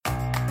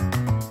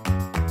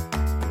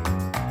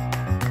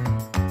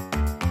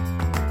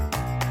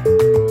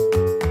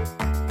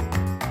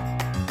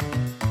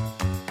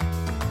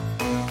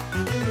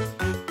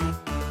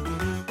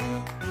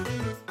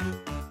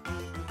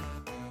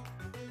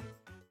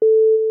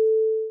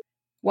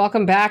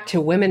Welcome back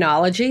to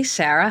Womenology.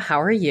 Sarah,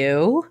 how are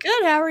you?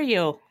 Good. How are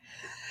you?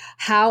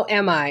 How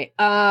am I?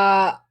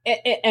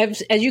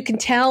 As you can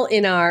tell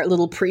in our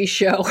little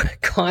pre-show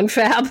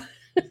confab,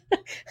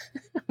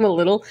 I'm a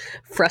little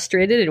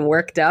frustrated and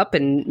worked up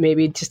and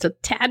maybe just a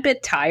tad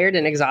bit tired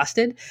and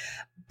exhausted.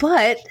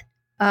 But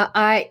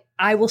I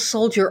will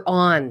soldier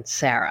on,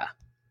 Sarah.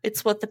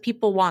 It's what the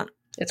people want.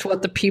 It's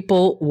what the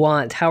people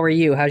want. How are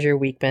you? How's your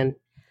week been?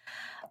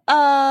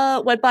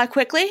 Went by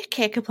quickly.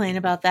 Can't complain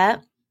about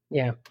that.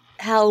 Yeah.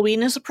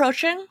 Halloween is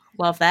approaching.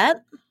 Love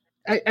that.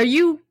 Are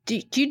you? Do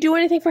you do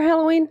anything for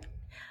Halloween?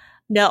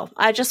 No,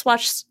 I just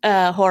watch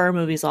horror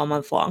movies all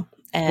month long,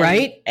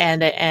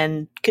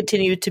 and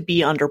continue to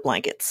be under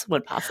blankets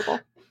when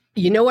possible.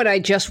 You know what I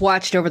just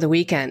watched over the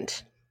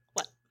weekend?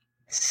 What?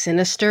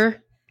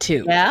 Sinister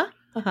 2. Yeah.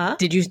 Uh-huh.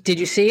 Did you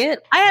see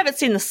it? I haven't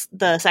seen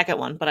the second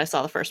one, but I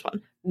saw the first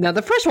one. Now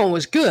the first one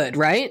was good,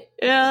 right?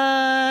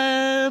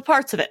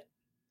 Parts of it.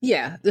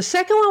 Yeah, the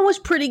second one was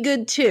pretty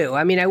good too.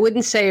 I mean, I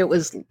wouldn't say it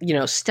was,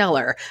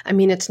 stellar. I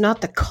mean, it's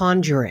not The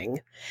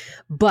Conjuring,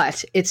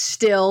 but it's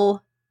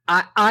still.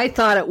 I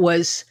thought it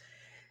was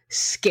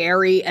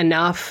scary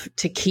enough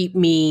to keep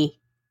me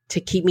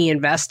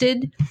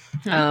invested.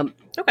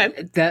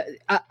 Okay.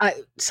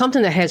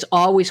 Something that has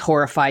always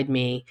horrified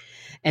me,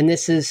 and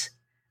this is,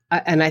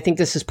 and I think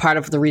this is part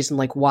of the reason,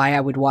 like, why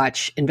I would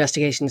watch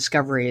Investigation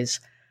Discovery is,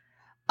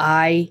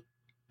 I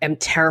am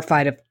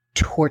terrified of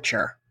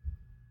torture.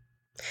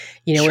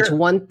 Sure. It's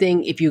one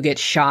thing if you get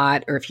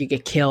shot or if you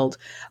get killed,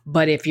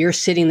 but if you're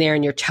sitting there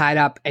and you're tied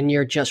up and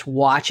you're just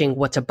watching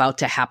what's about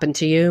to happen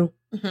to you,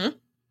 mm-hmm.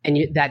 and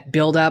that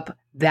build up,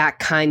 that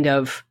kind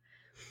of,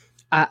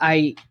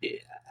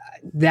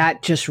 that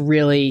just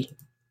really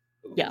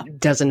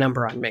does a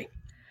number on me.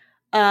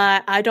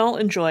 I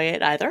don't enjoy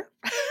it either.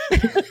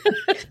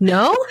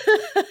 No?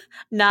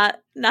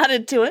 Not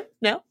into it.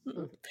 No.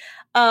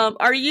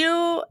 Are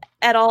you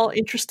at all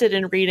interested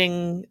in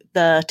reading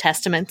The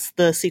Testaments,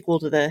 the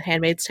sequel to The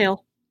Handmaid's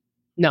Tale?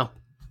 No.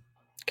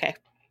 Okay.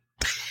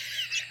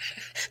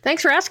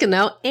 Thanks for asking,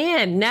 though.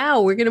 And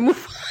now we're going to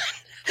move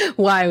on.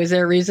 Why? Was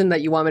there a reason that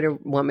you want me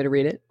to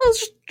read it? Well,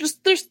 it's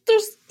just there's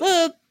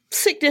a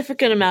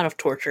significant amount of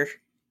torture.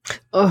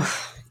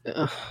 Oh,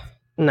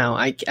 no,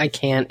 I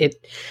can't. It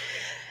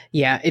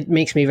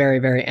makes me very,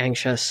 very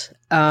anxious.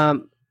 Okay,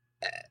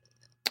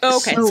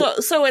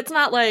 so it's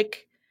not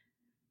like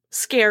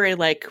scary,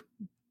 like,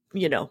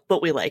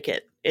 but we like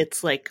it.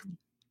 It's like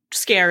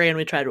scary and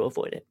we try to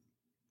avoid it.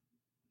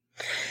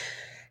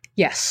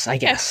 Yes, I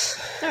guess.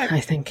 Right. I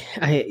think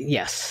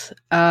yes.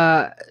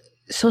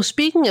 So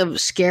speaking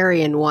of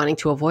scary and wanting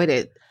to avoid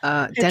it,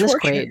 Dennis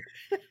Quaid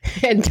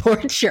and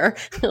torture.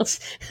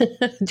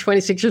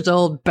 26 years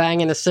old,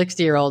 banging a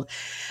 60-year-old.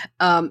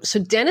 So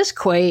Dennis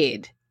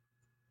Quaid,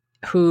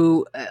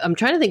 who I'm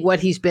trying to think what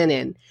he's been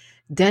in.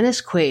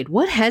 Dennis Quaid,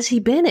 what has he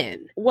been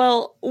in?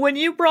 Well, when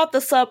you brought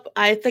this up,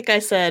 I think I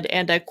said,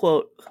 and I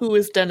quote, "Who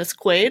is Dennis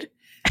Quaid?"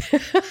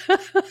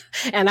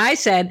 And I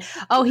said,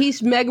 "Oh,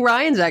 he's Meg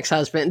Ryan's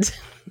ex-husband."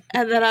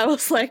 And then I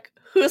was like,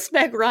 "Who's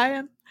Meg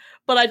Ryan?"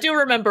 But I do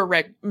remember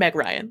Meg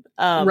Ryan.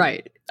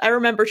 Right. I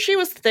remember she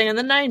was the thing in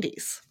the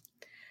 90s.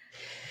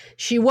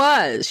 She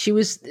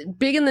was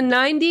big in the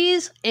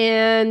 90s,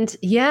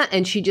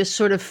 and she just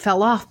sort of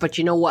fell off. But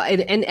you know what?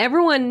 And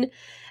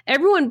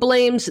everyone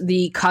blames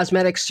the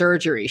cosmetic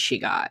surgery she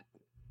got.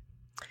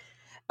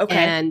 Okay.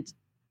 And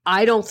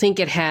I don't think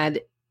it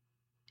had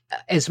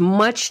as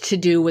much to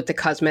do with the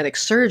cosmetic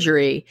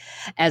surgery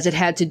as it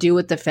had to do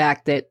with the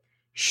fact that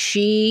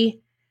she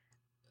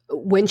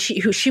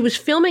was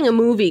filming a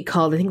movie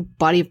called, I think,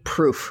 Body of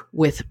Proof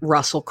with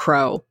Russell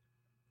Crowe.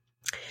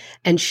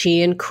 And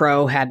she and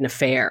Crowe had an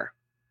affair.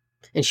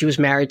 And she was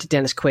married to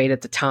Dennis Quaid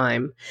at the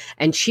time.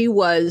 And she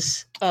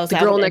was the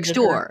girl next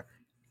door.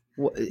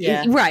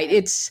 Yeah.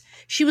 Right.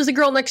 She was the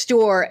girl next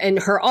door, and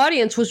her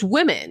audience was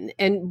women,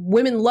 and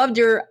women loved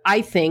her,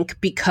 I think,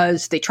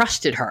 because they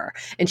trusted her,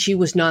 and she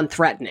was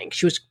non-threatening.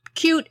 She was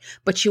cute,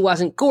 but she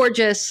wasn't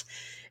gorgeous.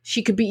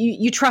 She could be,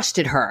 you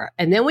trusted her.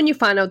 And then when you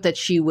find out that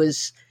she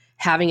was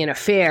having an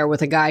affair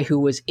with a guy who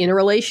was in a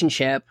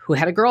relationship, who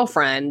had a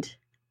girlfriend,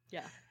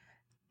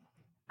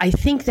 I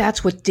think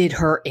that's what did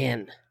her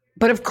in.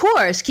 But of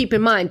course, keep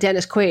in mind,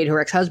 Dennis Quaid, her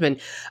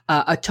ex-husband,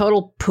 a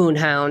total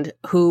poonhound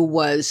who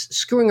was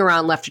screwing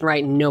around left and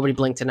right, and nobody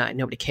blinked an eye.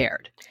 Nobody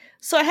cared.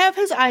 So I have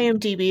his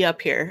IMDb up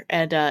here,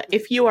 and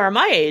if you are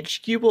my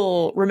age, you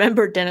will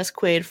remember Dennis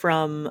Quaid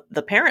from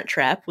The Parent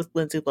Trap with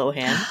Lindsay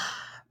Lohan.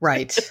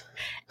 Right.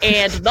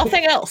 And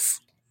nothing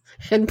else.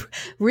 And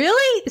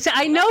really? So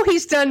I know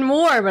he's done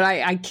more, but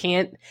I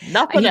can't.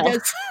 Nothing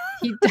else.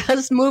 He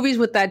does movies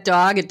with that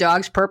dog, A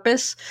Dog's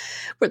Purpose,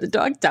 where the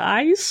dog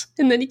dies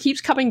and then he keeps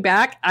coming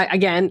back. I,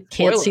 again,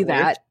 can't see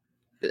that.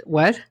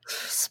 What?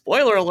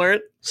 Spoiler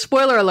alert.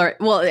 Spoiler alert.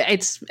 Well,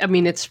 it's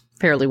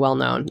fairly well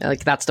known.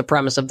 Like, that's the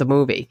premise of the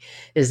movie,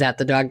 is that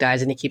the dog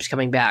dies and he keeps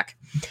coming back.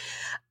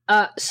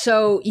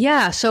 So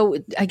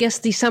I guess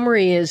the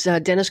summary is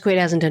Dennis Quaid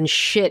hasn't done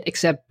shit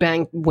except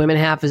bang women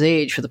half his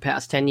age for the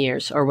past 10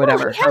 years or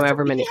whatever,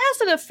 however many. He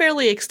has a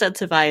fairly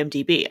extensive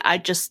IMDb.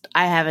 I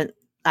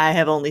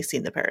have only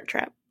seen The Parent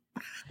Trap.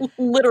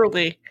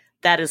 Literally,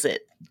 that is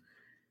it.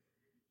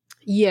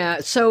 Yeah.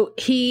 So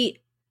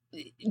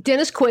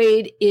Dennis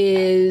Quaid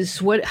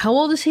is how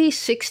old is he?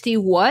 60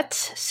 what?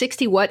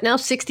 60 what now?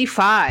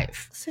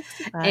 65.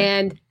 65.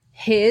 And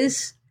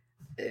his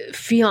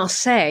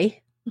fiancée,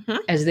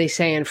 as they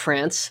say in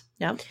France,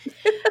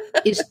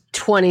 is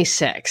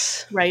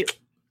 26. Right.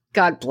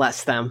 God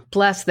bless them.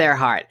 Bless their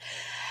heart.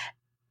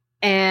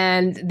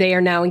 And they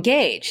are now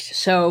engaged.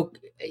 So,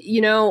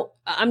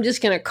 I'm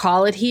just going to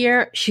call it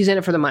here. She's in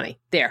it for the money.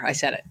 There, I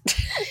said it.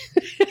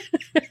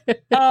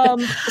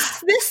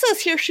 This says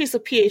here she's a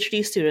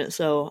PhD student,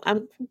 so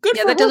I'm good.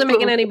 Yeah, that doesn't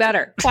make it any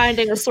better.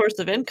 Finding a source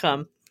of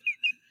income.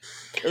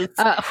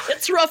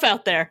 It's rough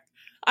out there.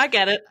 I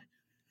get it.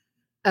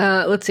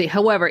 Let's see.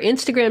 However,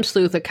 Instagram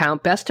sleuth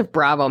account Best of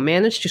Bravo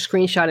managed to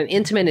screenshot an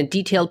intimate and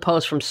detailed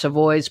post from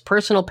Savoy's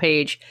personal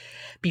page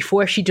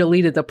before she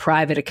deleted the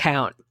private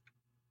account.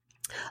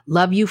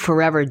 Love you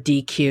forever,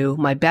 DQ,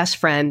 my best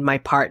friend, my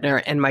partner,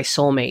 and my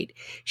soulmate.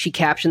 She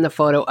captioned the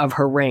photo of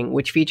her ring,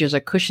 which features a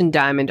cushioned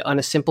diamond on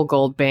a simple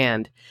gold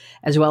band,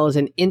 as well as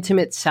an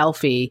intimate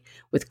selfie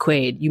with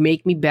Quaid. You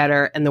make me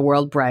better and the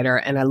world brighter,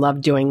 and I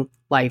love doing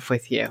life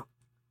with you.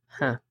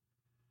 Huh.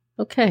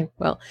 Okay,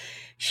 well,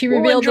 she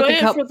revealed we'll that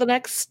enjoy it for the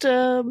next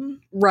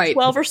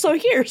 12 or so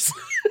years.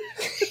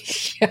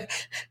 Yeah.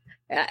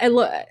 And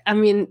look, I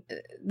mean,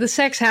 the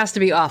sex has to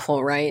be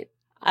awful, right?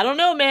 I don't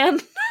know, man.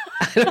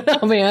 I don't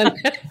know, man.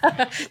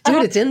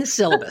 Dude, it's in the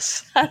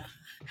syllabus.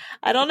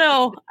 I don't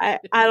know. I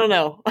don't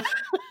know.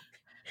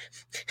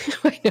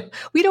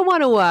 We don't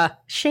want to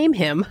shame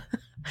him,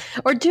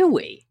 or do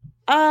we?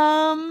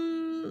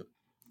 I'm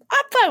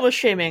fine with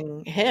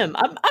shaming him.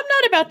 I'm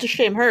not about to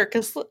shame her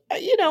because,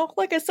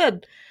 like I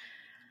said,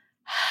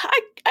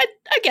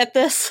 I get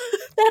this.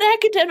 That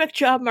academic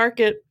job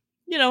market,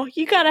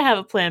 you got to have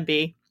a plan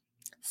B.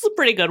 This is a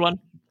pretty good one.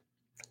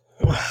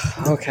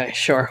 Okay,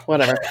 sure,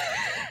 whatever.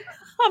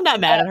 I'm not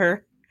mad at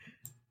her.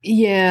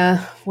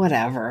 Yeah,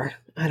 whatever.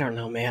 I don't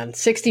know, man.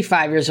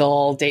 65 years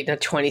old, dating a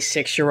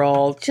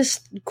 26-year-old.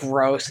 Just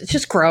gross. It's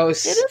just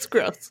gross. It is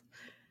gross.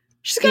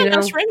 She's got a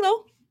nice ring,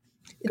 though.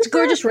 It's a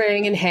gorgeous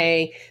ring, and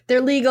hey, they're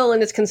legal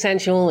and it's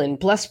consensual, and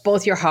bless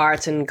both your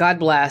hearts, and God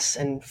bless,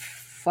 and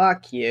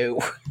fuck you.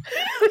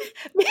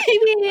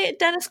 Maybe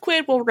Dennis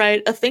Quaid will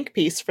write a think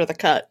piece for The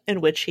Cut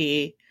in which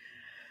he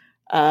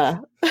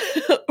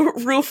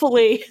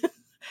ruefully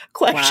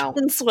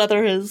questions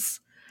whether his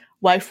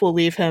wife will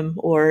leave him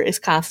or is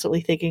constantly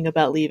thinking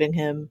about leaving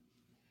him,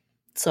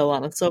 so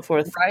on and so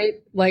forth.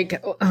 Right?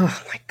 Like,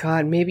 oh my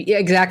God, maybe, yeah,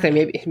 exactly.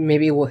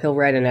 Maybe he'll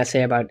write an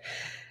essay about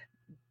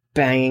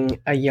banging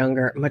a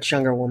much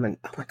younger woman.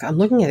 Oh my God, I'm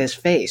looking at his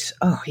face.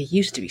 Oh, he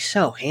used to be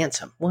so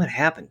handsome. What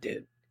happened,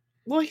 dude?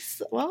 Well,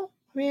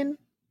 I mean,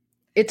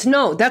 that's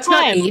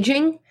not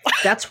aging.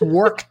 That's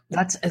work.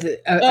 That's a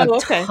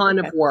ton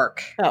of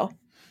work. Oh,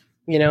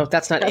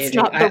 that's not aging.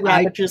 That's not the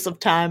ravages of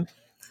time.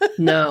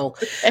 No.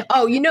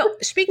 Oh,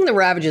 speaking of the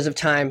ravages of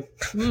time,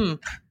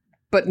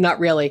 but not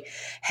really.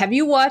 Have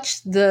you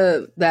watched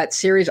that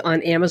series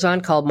on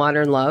Amazon called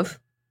Modern Love?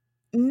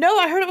 No,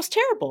 I heard it was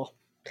terrible.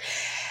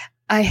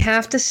 I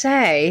have to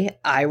say,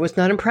 I was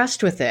not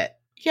impressed with it.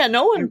 Yeah,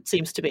 no one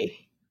seems to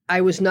be.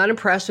 I was not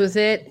impressed with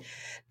it.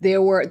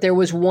 There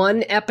was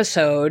one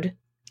episode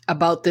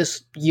about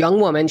this young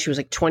woman. She was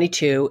like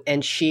 22,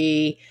 and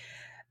she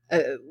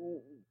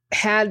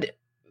had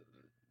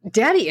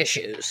daddy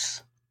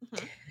issues.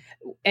 Mm-hmm.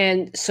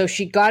 And so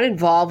she got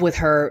involved with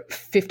her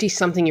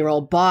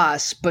 50-something-year-old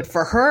boss, but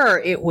for her,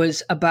 it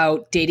was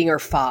about dating her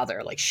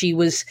father. Like she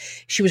was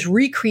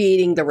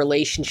recreating the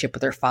relationship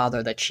with her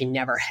father that she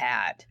never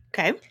had.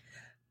 Okay.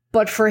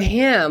 But for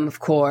him, of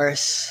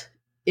course,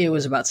 it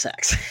was about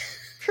sex.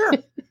 Sure.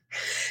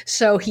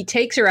 So he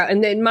takes her out,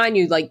 and then mind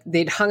you, like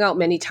they'd hung out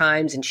many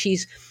times, and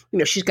she's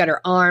got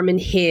her arm in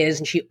his,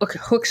 and she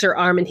hooks her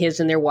arm in his,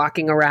 and they're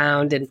walking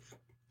around, and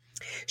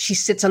she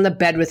sits on the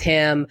bed with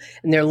him,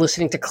 and they're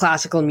listening to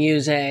classical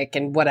music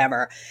and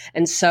whatever.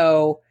 And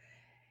so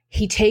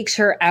he takes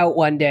her out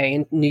one day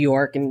in New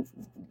York, and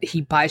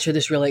he buys her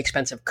this really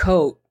expensive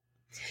coat,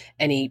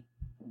 and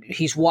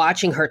he's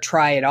watching her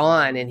try it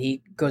on, and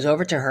he goes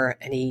over to her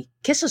and he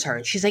kisses her,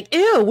 and she's like,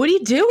 "Ew, what are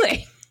you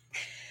doing?"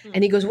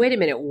 And he goes, "Wait a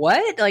minute,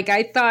 what? Like,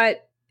 I thought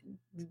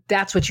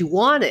that's what you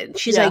wanted."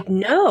 She's like,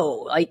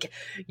 "No, like,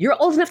 you're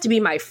old enough to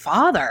be my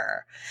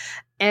father."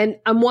 And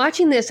I'm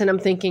watching this and I'm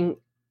thinking,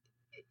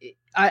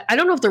 I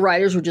don't know if the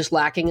writers were just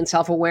lacking in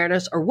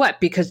self-awareness or what,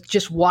 because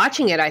just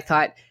watching it, I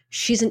thought,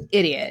 she's an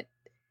idiot.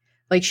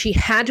 Like, she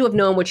had to have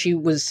known that she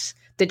was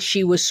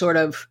sort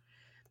of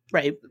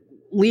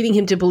leading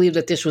him to believe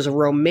that this was a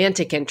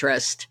romantic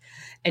interest.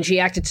 And she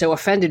acted so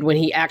offended when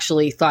he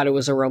actually thought it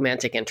was a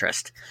romantic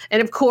interest.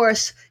 And of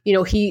course,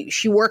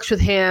 she works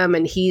with him,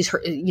 and he's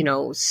her,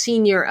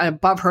 senior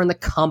above her in the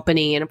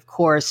company. And of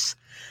course,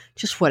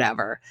 just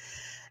whatever.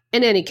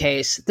 In any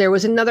case, there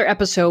was another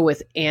episode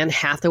with Anne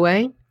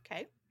Hathaway.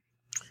 Okay.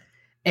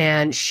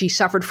 And she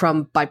suffered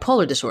from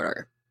bipolar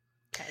disorder.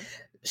 Okay.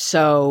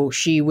 So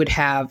she would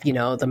have,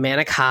 the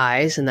manic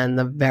highs and then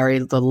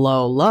the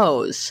low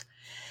lows.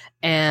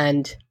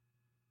 And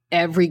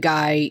every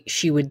guy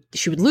she would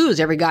lose,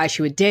 every guy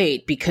she would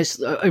date,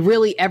 because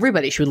really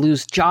everybody, she would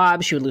lose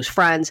jobs, she would lose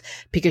friends,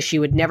 because she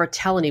would never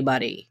tell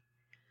anybody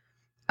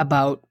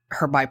about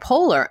her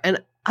bipolar.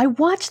 And I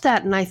watched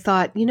that and I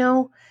thought,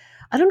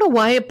 I don't know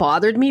why it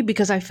bothered me,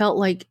 because I felt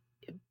like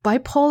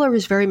bipolar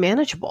is very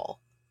manageable.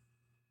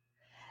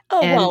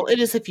 Oh, well, it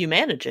is if you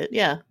manage it,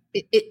 yeah.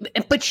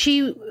 But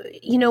she,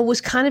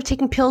 was kind of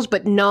taking pills,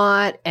 but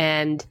not,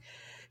 and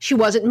she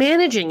wasn't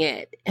managing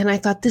it. And I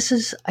thought,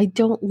 I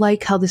don't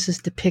like how this is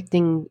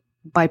depicting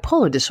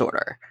bipolar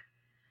disorder,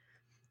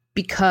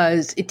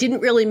 because it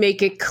didn't really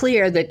make it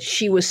clear that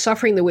she was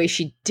suffering the way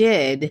she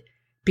did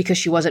because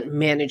she wasn't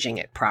managing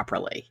it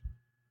properly.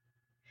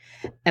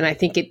 And I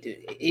think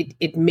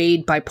it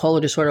made bipolar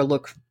disorder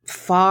look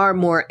far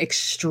more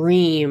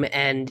extreme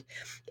and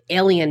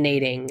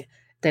alienating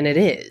than it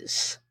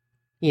is.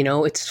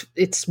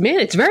 It's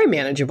very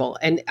manageable,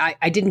 and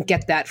I didn't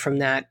get that from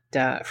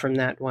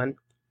that one.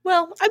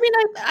 Well, I mean,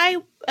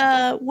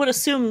 I would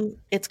assume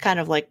it's kind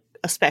of like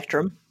a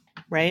spectrum,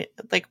 right?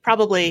 Like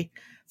probably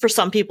for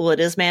some people it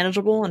is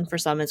manageable, and for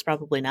some it's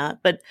probably not.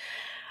 But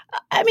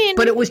I mean,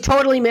 but it was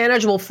totally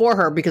manageable for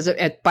her, because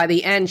by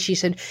the end she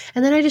said,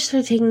 and then I just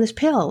started taking this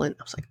pill, and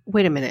I was like,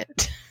 wait a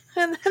minute,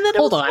 and then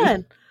hold on,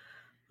 fun.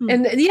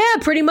 And yeah,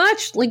 pretty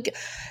much. Like,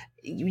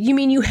 you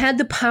mean you had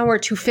the power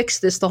to fix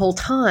this the whole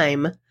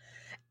time,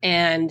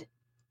 and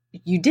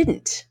you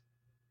didn't,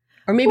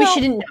 or maybe she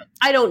didn't.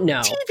 I don't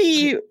know.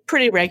 TV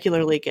pretty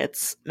regularly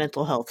gets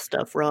mental health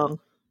stuff wrong.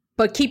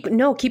 But keep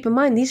in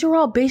mind, these are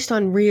all based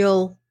on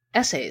real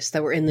essays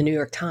that were in the New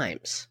York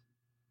Times.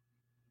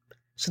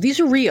 So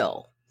these are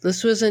real.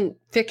 This wasn't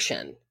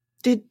fiction.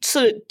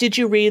 Did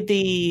you read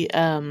the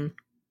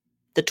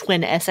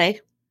twin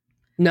essay?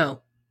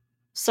 No.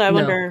 So I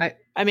wonder.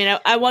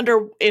 I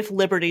wonder if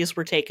liberties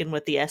were taken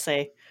with the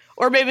essay,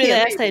 or maybe the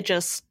essay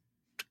just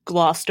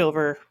glossed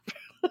over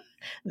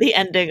the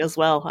ending as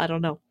well. I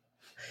don't know.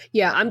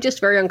 Yeah, I'm just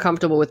very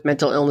uncomfortable with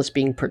mental illness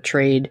being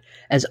portrayed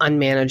as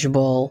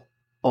unmanageable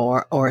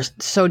or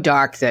so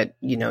dark that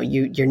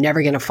you're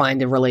never going to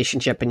find a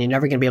relationship, and you're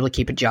never going to be able to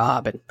keep a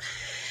job. And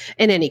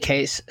in any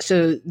case,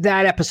 so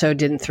that episode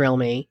didn't thrill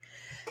me.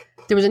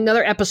 There was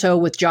another episode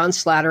with John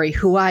Slattery,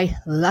 who I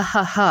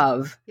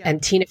love,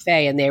 and Tina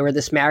Fey, and they were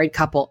this married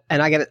couple.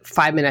 And I got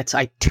 5 minutes,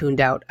 I tuned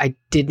out. I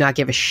did not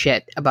give a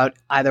shit about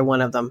either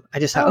one of them. I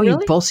just thought,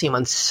 really? You both seem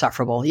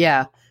insufferable.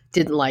 Yeah,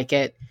 didn't like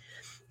it.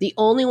 The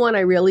only one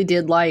I really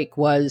did like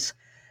was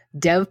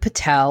Dev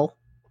Patel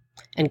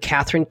and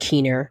Catherine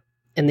Keener.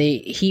 And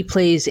he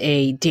plays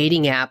a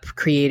dating app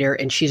creator,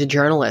 and she's a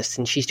journalist,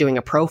 and she's doing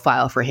a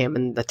profile for him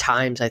in the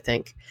Times, I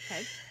think.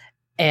 Okay.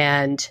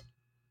 And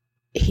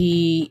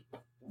he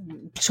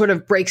sort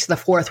of breaks the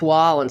fourth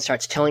wall and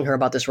starts telling her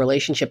about this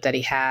relationship that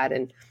he had,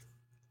 and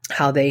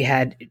how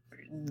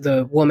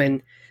the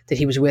woman that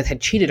he was with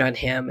had cheated on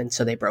him. And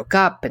so they broke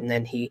up, and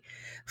then he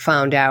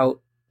found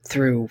out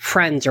through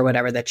friends or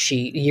whatever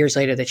years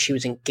later that she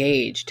was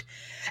engaged.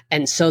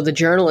 And so the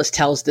journalist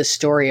tells this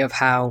story of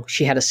how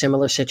she had a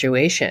similar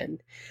situation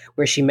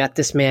where she met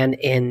this man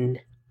in,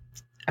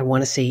 I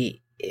want to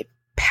say,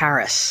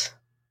 Paris,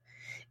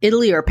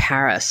 Italy or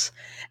Paris.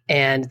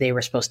 And they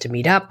were supposed to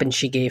meet up, and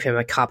she gave him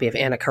a copy of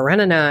Anna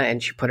Karenina,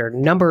 and she put her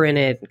number in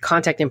it,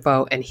 contact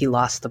info, and he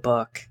lost the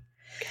book.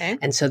 Okay.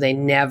 And so they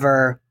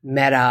never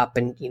met up.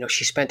 And,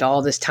 she spent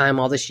all this time,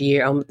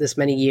 this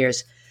many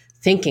years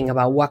thinking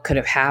about what could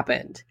have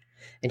happened.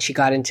 And she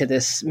got into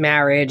this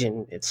marriage,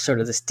 and it's sort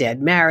of this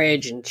dead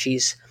marriage, and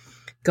she's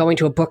going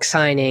to a book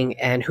signing,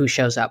 and who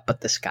shows up but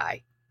this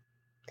guy?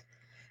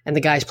 And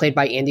the guy's played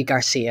by Andy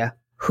Garcia,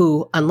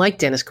 who, unlike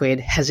Dennis Quaid,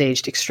 has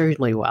aged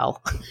extremely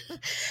well.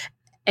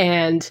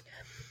 And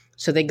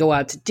so they go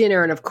out to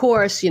dinner, and of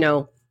course,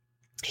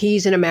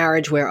 he's in a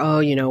marriage where,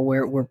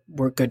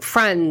 we're good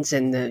friends,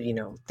 and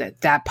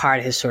that part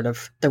of his sort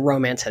of, the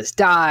romance has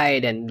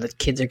died, and the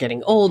kids are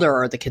getting older,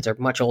 or the kids are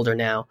much older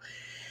now.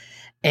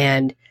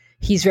 And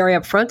he's very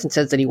upfront and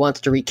says that he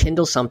wants to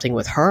rekindle something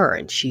with her.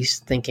 And she's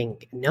thinking,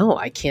 no,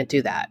 I can't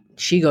do that.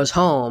 She goes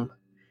home.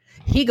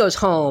 He goes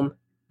home,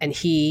 and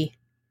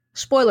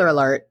spoiler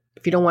alert,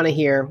 if you don't want to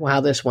hear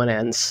how this one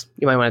ends,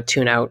 you might want to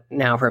tune out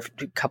now for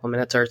a couple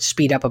minutes, or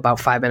speed up about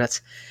 5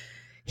 minutes.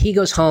 He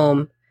goes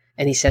home,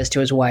 and he says to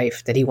his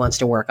wife that he wants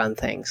to work on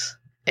things.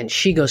 And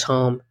she goes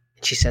home,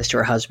 and she says to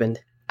her husband,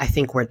 I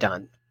think we're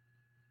done.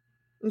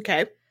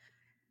 Okay.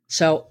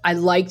 So I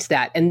liked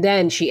that. And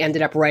then she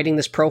ended up writing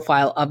this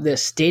profile of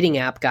this dating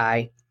app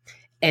guy.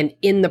 And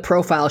in the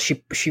profile,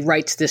 she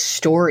writes this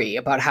story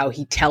about how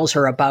he tells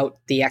her about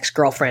the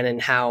ex-girlfriend,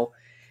 and how,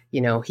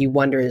 he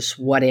wonders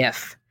what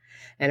if.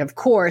 And of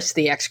course,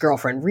 the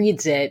ex-girlfriend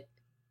reads it,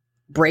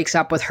 breaks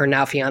up with her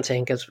now fiance,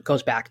 and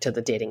goes back to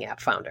the dating app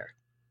founder.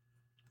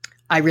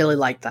 I really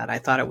liked that. I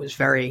thought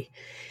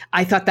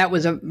that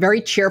was a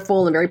very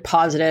cheerful and very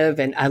positive,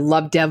 and I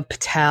love Dev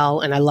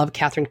Patel and I love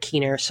Catherine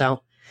Keener,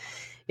 so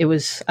I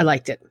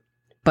liked it.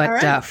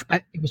 But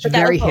it was very hit or miss.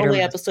 That was the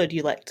only episode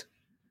you liked.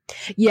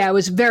 Yeah, it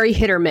was very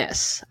hit or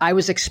miss. I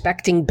was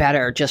expecting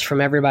better just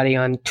from everybody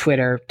on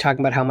Twitter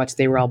talking about how much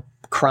they were all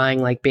crying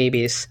like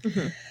babies.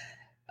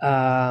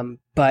 Mm-hmm.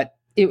 But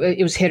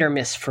it was hit or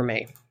miss for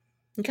me.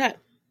 Okay.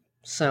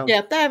 So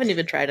yeah, I haven't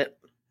even tried it.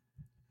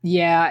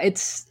 Yeah,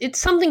 it's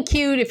something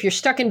cute if you're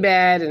stuck in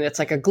bed and it's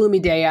like a gloomy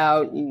day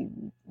out,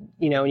 and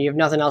you have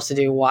nothing else to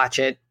do. Watch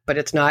it, but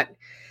it's not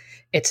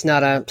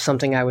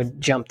something I would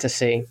jump to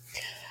see.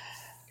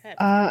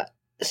 Okay.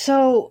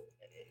 So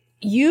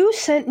you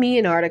sent me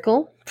an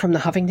article from the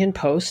Huffington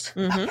Post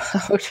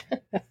about.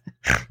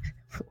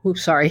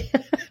 Oops, sorry.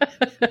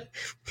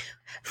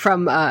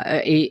 From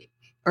a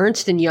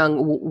Ernst & Young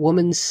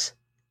women's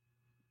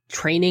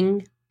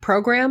training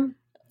program.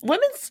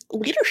 Women's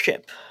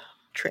leadership.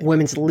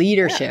 Women's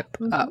leadership.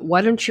 Yeah. Mm-hmm.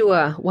 Why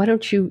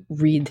don't you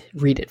read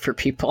it for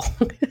people?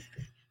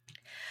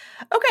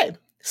 Okay,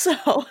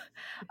 so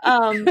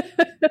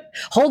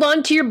hold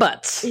on to your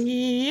butts.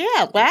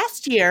 Yeah,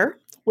 last year,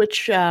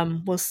 which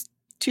was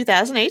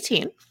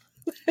 2018.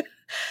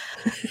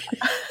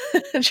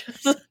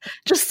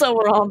 just so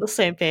we're all on the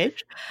same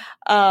page.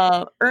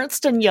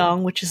 Ernst &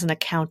 Young, which is an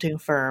accounting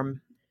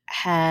firm,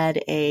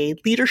 had a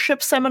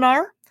leadership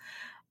seminar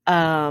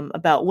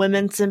about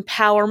women's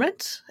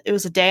empowerment. It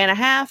was a day and a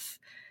half.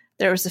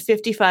 There was a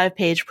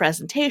 55-page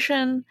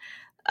presentation.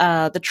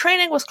 The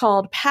training was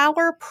called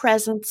Power,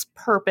 Presence,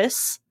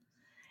 Purpose.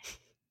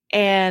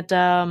 And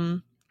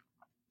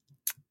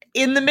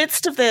in the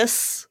midst of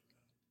this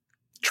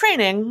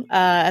training,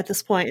 at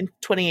this point in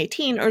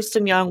 2018, Ernst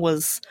 & Young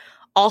was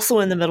also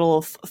in the middle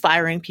of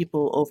firing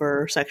people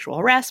over sexual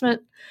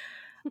harassment.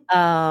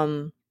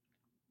 Let's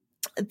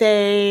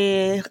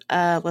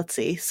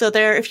see. So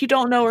if you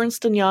don't know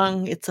Ernst &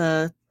 Young, it's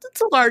a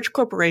large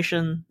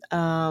corporation.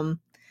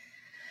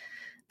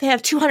 They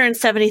have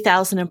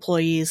 270,000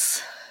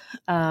 employees.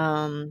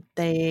 So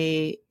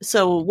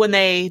when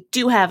they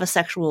do have a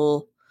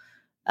sexual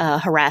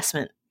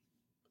harassment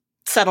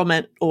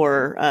settlement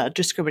or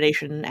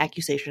discrimination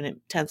accusation, it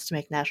tends to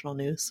make national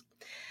news.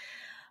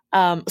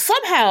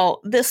 Somehow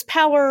this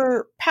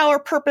power,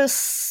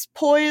 purpose,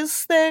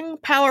 poise thing,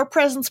 power,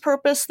 presence,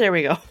 purpose, there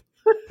we go.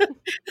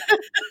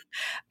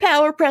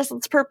 Power,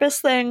 presence, purpose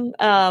thing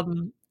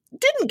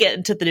didn't get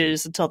into the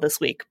news until this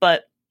week,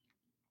 but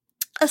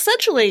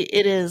essentially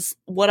it is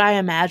what I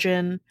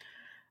imagine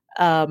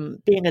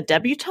being a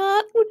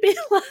debutante would be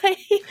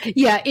like.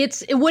 Yeah,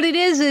 it's what it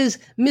is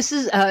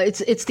Mrs.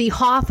 It's the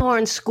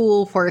Hawthorne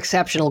School for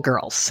Exceptional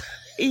Girls.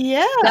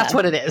 Yeah, that's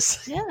what it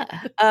is.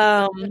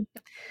 Yeah.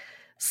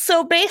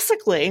 So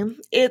basically,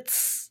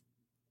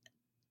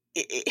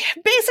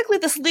 basically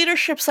this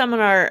leadership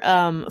seminar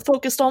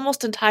focused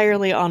almost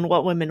entirely on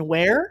what women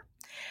wear,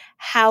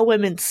 how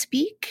women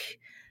speak,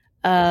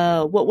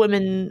 what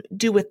women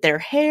do with their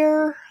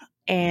hair,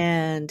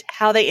 and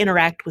how they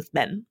interact with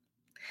men.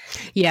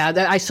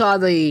 Yeah, I saw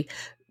the,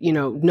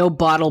 no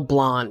bottle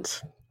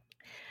blonde.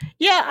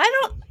 Yeah,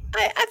 I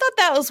thought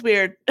that was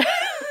weird.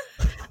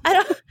 I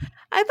thought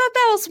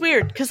that was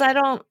weird because I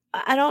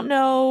don't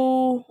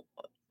know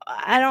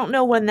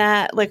when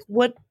that, like,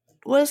 what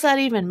does that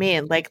even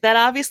mean? Like, that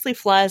obviously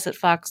flies at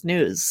Fox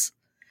News.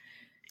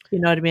 You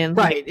know what I mean?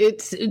 Right.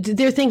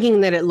 They're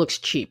thinking that it looks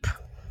cheap.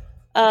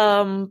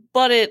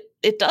 But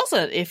it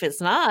doesn't if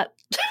it's not.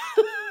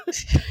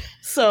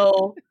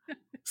 So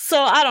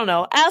I don't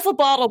know. As a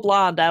bottle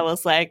blonde, I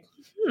was like,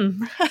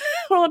 I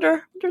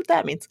wonder what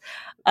that means.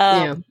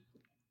 Yeah.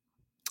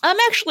 I'm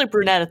actually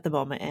brunette at the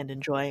moment and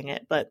enjoying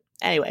it. But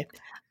anyway,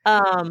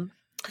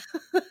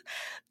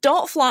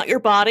 don't flaunt your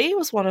body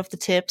was one of the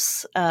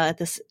tips at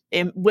this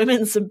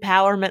women's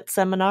empowerment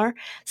seminar.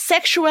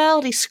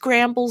 Sexuality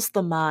scrambles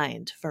the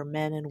mind for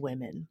men and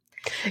women.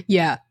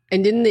 Yeah.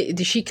 And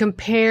she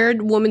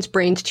compared women's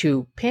brains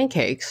to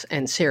pancakes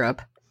and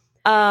syrup.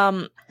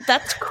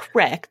 That's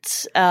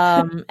correct.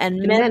 And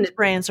men's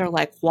brains are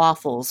like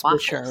waffles,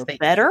 which are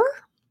better,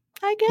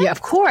 I guess. Yeah,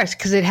 of course,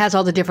 because it has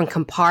all the different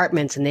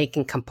compartments and they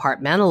can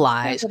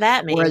compartmentalize. That's what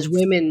that means. Whereas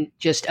women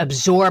just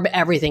absorb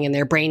everything and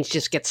their brains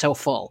just get so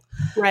full.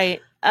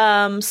 Right.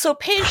 So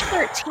page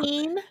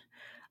 13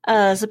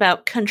 is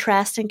about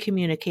contrasting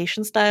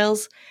communication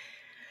styles.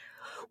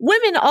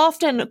 Women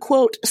often,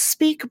 quote,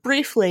 speak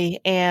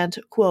briefly and,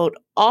 quote,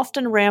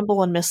 often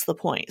ramble and miss the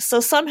point. So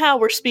somehow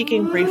we're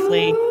speaking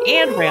briefly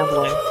and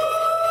rambling.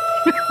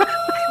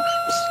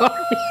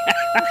 Sorry.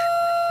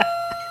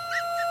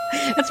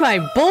 That's my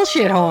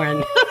bullshit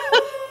horn.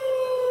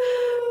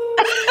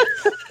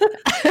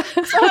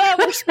 Somehow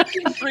we're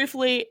speaking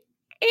briefly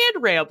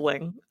and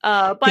rambling.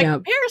 By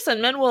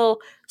comparison, men will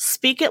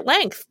speak at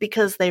length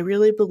because they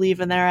really believe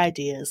in their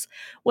ideas.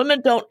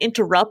 Women don't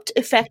interrupt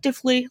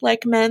effectively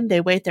like men. They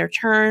wait their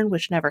turn,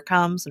 which never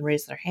comes, and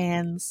raise their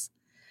hands.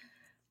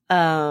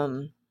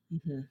 So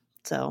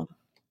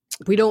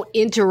We don't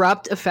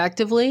interrupt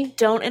effectively.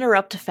 Don't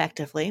interrupt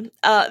effectively.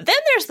 Then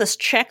there's this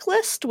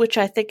checklist, which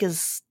I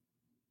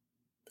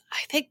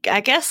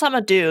guess I'm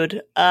a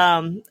dude.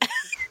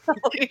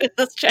 Look at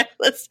this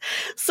checklist.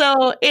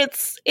 So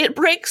it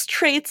breaks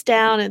traits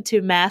down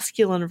into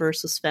masculine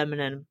versus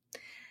feminine.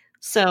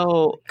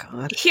 So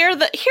here are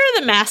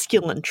the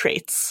masculine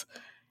traits.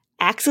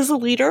 Acts as a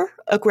leader,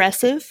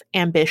 aggressive,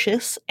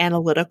 ambitious,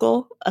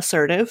 analytical,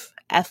 assertive,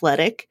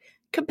 athletic,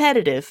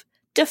 competitive,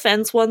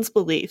 defends one's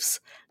beliefs,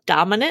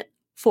 dominant,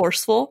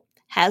 forceful,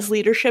 has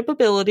leadership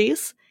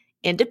abilities,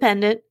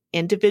 independent,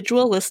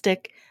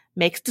 individualistic,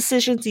 makes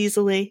decisions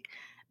easily,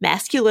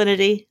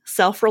 masculinity,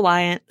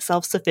 self-reliant,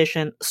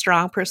 self-sufficient,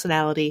 strong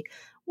personality,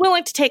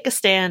 willing to take a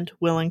stand,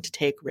 willing to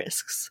take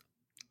risks.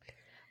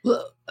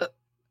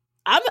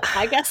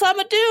 I guess I'm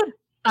a dude.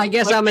 I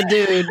guess I'm a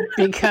dude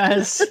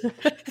because,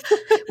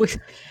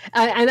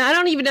 and I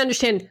don't even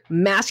understand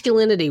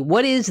masculinity.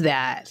 What is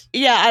that?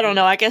 Yeah, I don't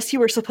know. I guess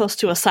you were supposed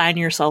to assign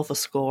yourself a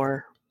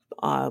score,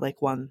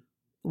 like 1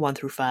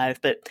 through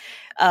 5. But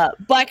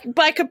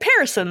by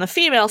comparison, the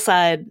female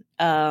side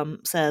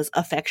says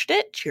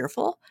affectionate,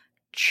 cheerful,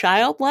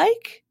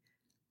 childlike,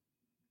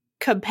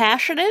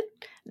 compassionate,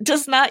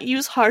 does not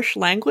use harsh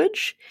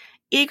language,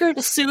 eager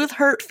to soothe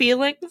hurt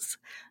feelings,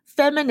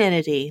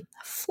 femininity,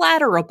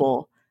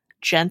 flatterable,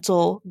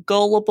 gentle,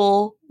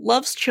 gullible,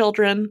 loves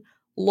children,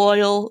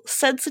 loyal,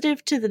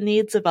 sensitive to the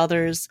needs of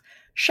others,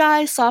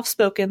 shy,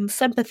 soft-spoken,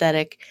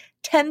 sympathetic,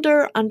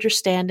 tender,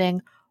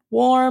 understanding,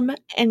 warm,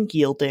 and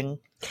yielding.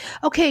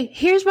 Okay,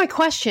 here's my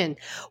question.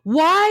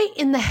 Why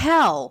in the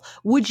hell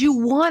would you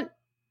want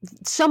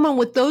someone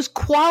with those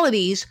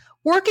qualities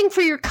working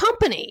for your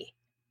company?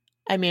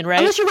 I mean, right?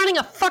 Unless you're running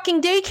a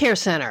fucking daycare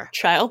center.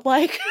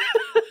 Childlike.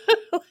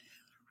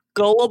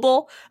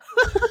 Gullible.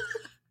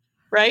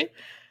 Right?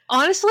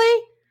 Honestly,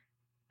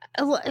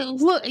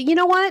 look, you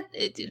know what?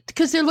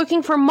 Because they're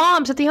looking for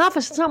moms at the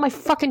office. It's not my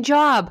fucking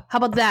job. How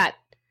about that?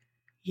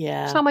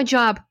 Yeah. It's not my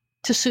job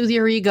to soothe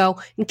your ego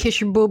and kiss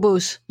your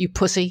boo-boos, you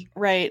pussy.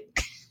 Right.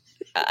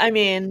 I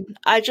mean,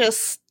 I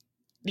guess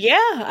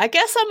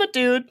I'm a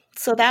dude.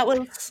 So that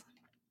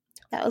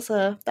was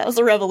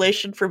a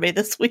revelation for me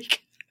this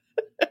week.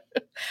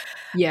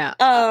 Yeah.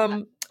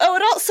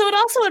 It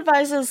also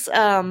advises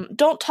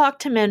don't talk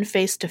to men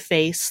face to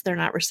face. They're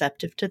not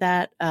receptive to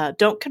that.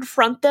 Don't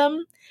confront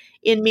them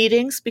in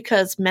meetings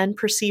because men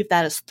perceive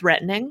that as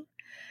threatening.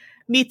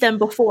 Meet them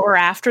before or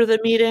after the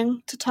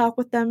meeting to talk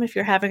with them if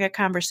you're having a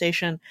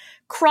conversation.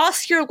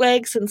 Cross your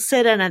legs and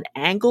sit at an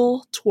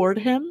angle toward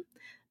him.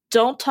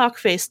 Don't talk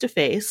face to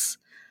face.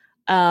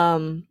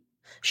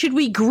 Should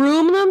we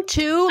groom them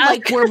too?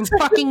 Like we're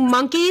fucking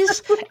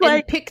monkeys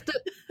and pick the...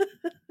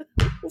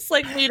 It's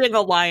like meeting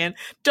a lion.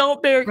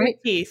 Don't bare your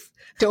teeth.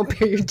 Don't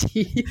bare your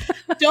teeth.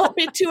 Don't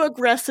be too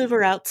aggressive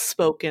or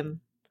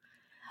outspoken.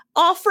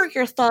 Offer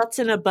your thoughts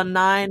in a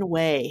benign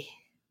way.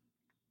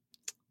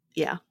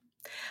 Yeah.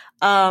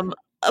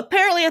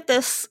 Apparently at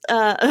this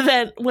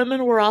event,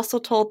 women were also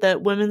told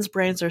that women's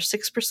brains are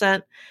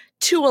 6%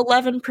 to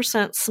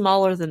 11%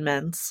 smaller than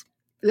men's.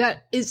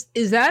 Is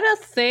that a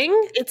thing?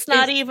 It's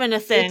not even a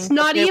thing. It's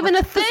not even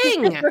a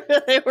thing.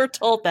 They were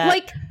told that.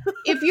 Like,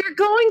 if you're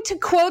going to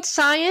quote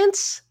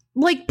science,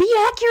 like, be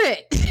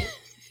accurate.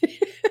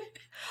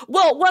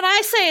 Well, when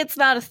I say it's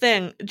not a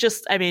thing,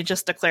 just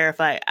to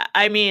clarify,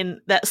 I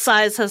mean that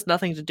size has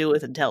nothing to do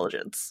with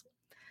intelligence.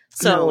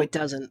 So no, it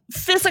doesn't.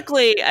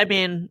 Physically, I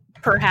mean,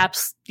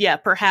 perhaps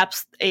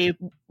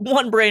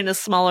one brain is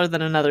smaller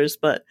than another's,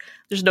 but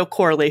there's no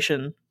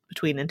correlation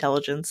between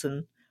intelligence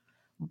and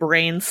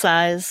brain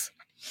size.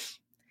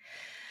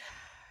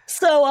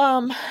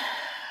 So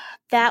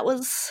that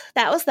was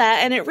that,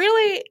 and it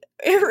really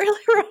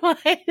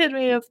reminded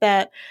me of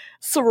that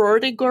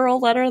sorority girl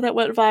letter that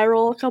went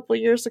viral a couple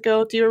years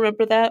ago. Do you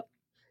remember that?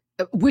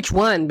 Which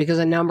one? Because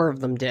a number of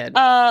them did.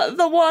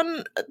 The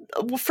one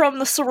from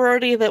the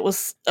sorority that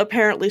was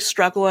apparently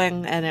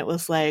struggling, and it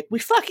was like, we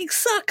fucking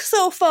suck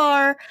so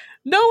far.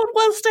 No one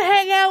wants to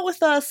hang out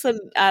with us, and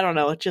I don't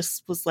know. It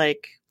just was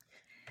like,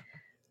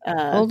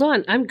 hold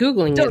on, I'm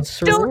Googling it.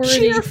 Don't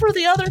cheer for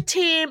the other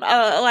team.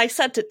 I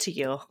sent it to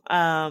you.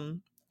 I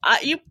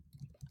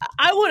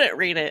wouldn't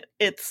read it.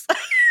 It's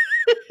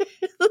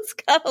it's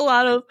got a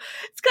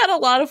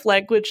lot of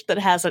language that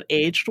hasn't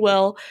aged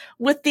well,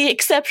 with the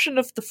exception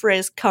of the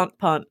phrase "cunt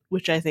punt,"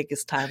 which I think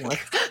is timeless.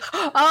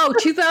 Oh,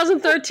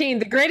 2013,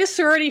 the greatest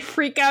sorority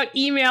freak out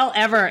email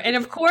ever. And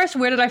of course,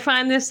 where did I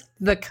find this?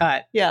 The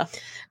Cut. Yeah.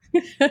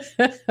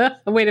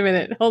 Wait a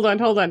minute. Hold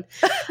on.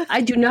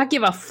 I do not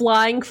give a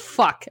flying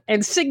fuck.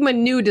 And Sigma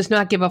Nu does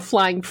not give a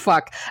flying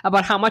fuck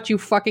about how much you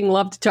fucking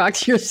love to talk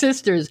to your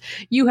sisters.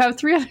 You have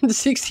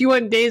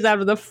 361 days out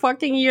of the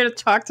fucking year to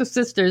talk to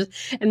sisters.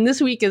 And this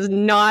week is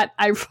not,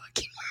 I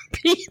fucking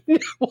repeat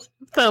one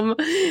of them.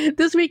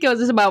 This week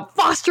is about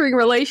fostering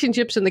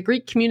relationships in the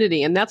Greek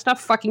community. And that's not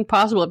fucking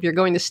possible if you're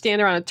going to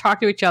stand around and talk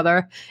to each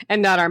other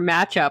and not our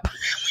matchup.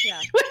 Yeah.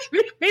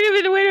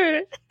 Wait a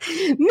minute.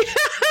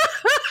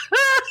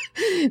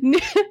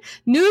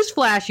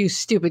 Newsflash, you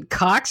stupid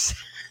cocks.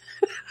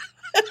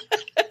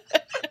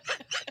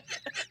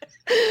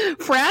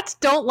 Frats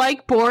don't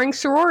like boring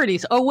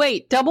sororities. Oh,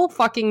 wait. Double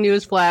fucking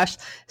newsflash.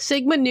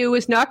 Sigma Nu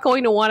is not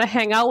going to want to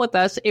hang out with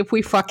us if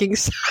we fucking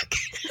suck.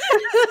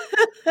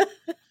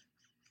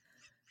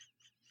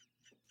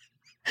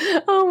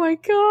 Oh, my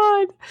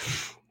God.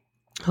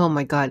 Oh,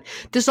 my God.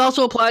 This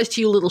also applies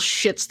to you little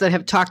shits that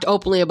have talked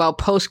openly about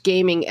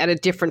post-gaming at a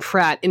different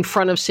frat in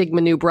front of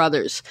Sigma Nu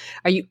brothers.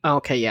 Are you...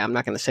 Okay, yeah, I'm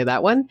not going to say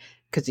that one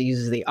because it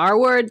uses the R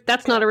word.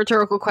 That's not a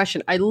rhetorical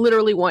question. I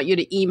literally want you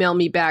to email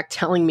me back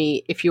telling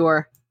me if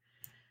you're...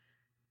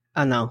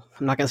 Oh, no.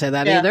 I'm not going to say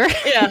that either.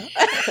 Yeah.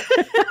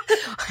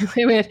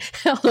 Wait a minute.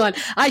 Hold on.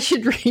 I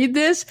should read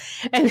this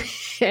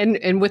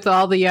and with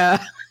all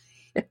the...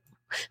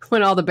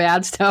 when all the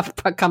bad stuff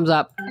comes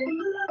up.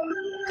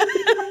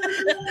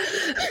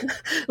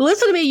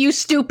 Listen to me, you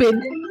stupid.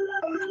 Wait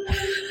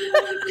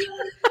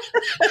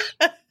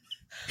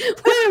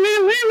a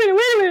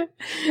minute.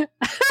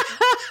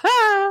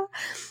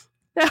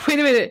 Wait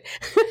a minute.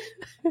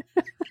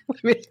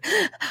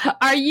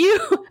 Are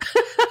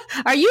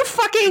you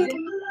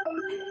fucking...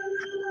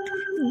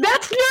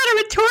 That's not a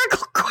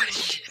rhetorical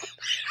question.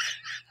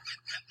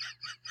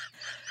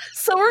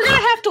 So we're going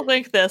to have to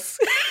link this.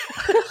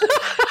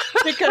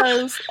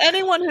 Because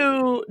anyone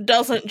who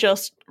doesn't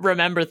just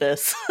remember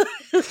this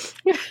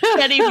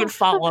can't even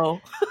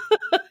follow.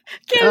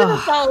 Can't even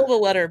follow the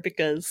letter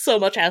because so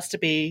much has to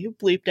be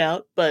bleeped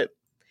out. But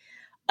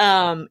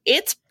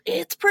it's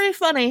pretty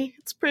funny.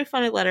 It's a pretty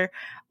funny letter.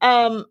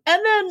 And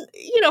then,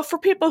 for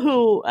people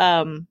who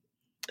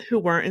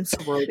weren't in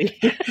sorority.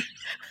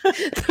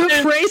 The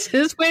phrase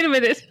is, wait a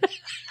minute.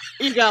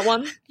 You got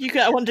one? You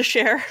got one to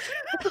share?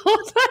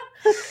 Hold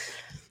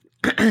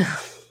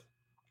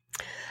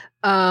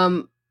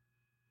on.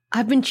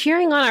 I've been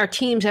cheering on our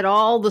teams at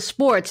all the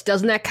sports.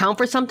 Doesn't that count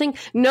for something?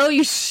 No,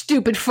 you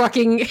stupid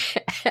fucking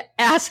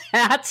ass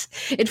hats.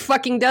 It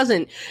fucking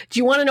doesn't. Do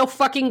you want to know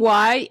fucking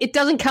why? It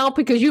doesn't count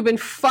because you've been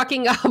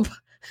fucking up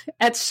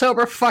at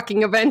sober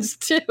fucking events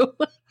too.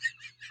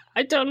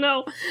 I don't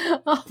know.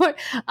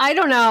 I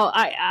don't know.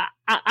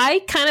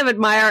 I kind of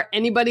admire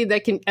anybody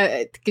that can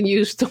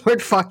use the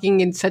word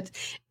fucking in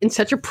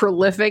such a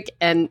prolific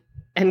and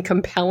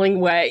compelling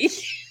way.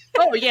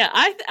 Oh yeah,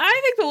 I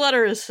think the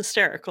letter is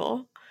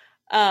hysterical.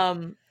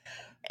 And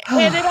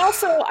it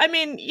also, I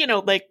mean,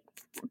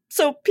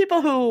 so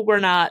people who were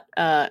not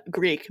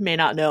Greek may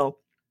not know.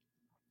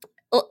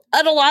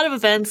 At a lot of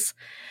events,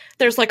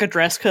 there's like a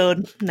dress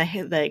code, and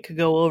they could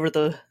go over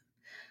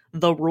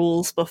the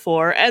rules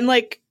before, and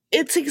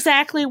it's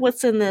exactly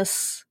what's in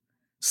this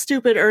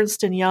stupid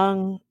Ernst &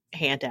 Young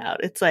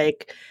handout. It's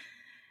like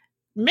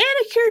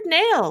manicured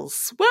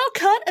nails,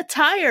 well-cut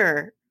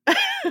attire, be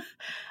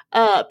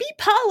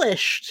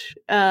polished,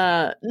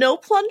 no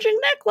plunging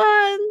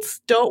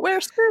necklines, don't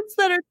wear skirts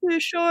that are too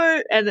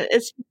short, and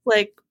it's just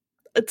like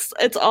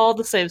it's all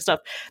the same stuff.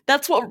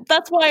 That's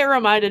why it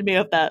reminded me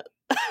of that.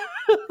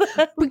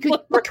 Can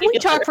we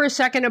talk for a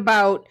second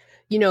about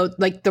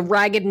the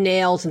ragged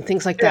nails and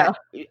things like that?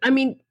 I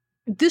mean,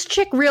 this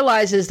chick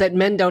realizes that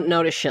men don't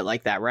notice shit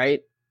like that,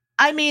 right?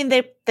 I mean,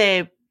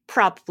 they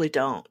probably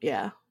don't.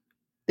 Yeah,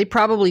 they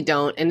probably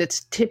don't, and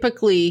it's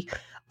typically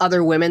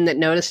other women that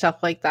notice stuff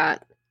like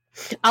that.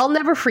 I'll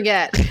never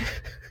forget.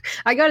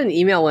 I got an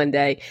email one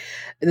day,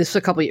 and this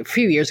was a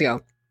few years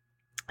ago,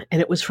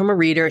 and it was from a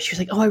reader. She was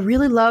like, "Oh, I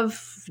really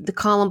love the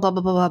column, blah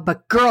blah blah blah,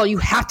 but girl, you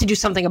have to do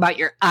something about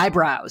your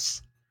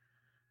eyebrows."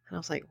 And I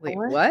was like, "Wait,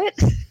 what?"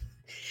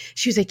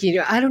 She was like,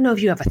 "I don't know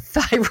if you have a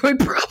thyroid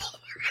problem."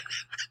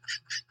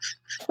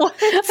 What?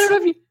 I don't know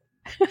if you.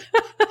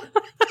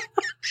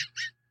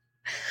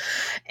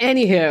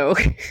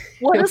 Anywho,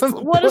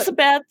 what does a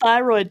bad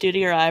thyroid do to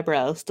your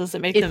eyebrows? Does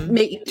it make them?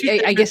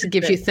 I guess it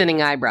gives you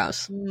thinning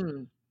eyebrows.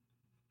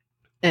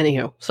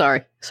 Anywho,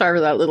 sorry for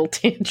that little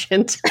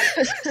tangent.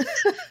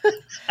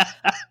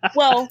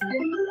 Well,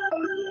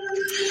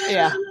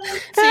 yeah.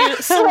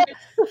 So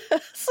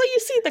you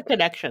see the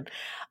connection.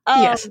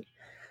 Yes.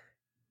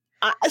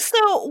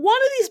 So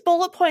one of these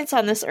bullet points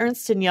on this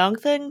Ernst & Young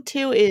thing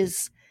too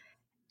is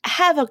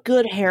have a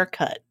good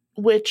haircut,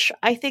 which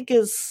I think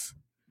is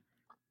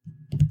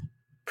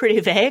pretty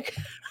vague.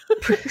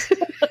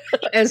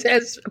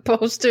 as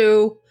opposed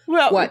to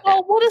what? Well,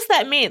 what does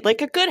that mean?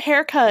 Like a good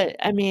haircut,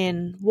 I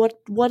mean, what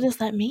does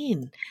that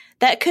mean?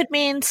 That could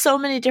mean so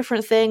many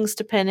different things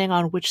depending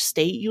on which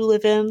state you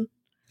live in.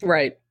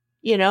 Right.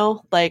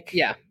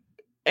 Yeah.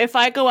 If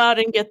I go out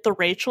and get the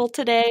Rachel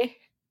today,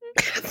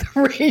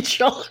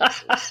 Rachel,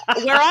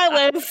 where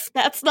I live,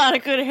 that's not a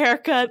good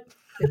haircut.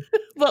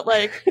 But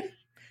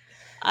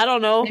I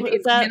don't know.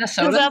 Is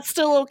that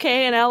still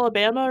okay in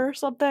Alabama or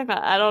something?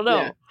 I don't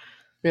know.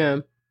 Yeah.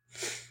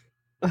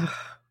 Oh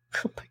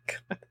my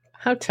God.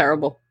 How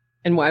terrible.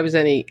 And why was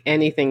any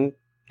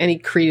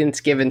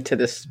credence given to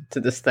this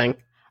thing?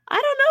 I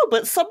don't know,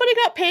 but somebody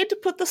got paid to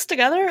put this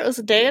together. It was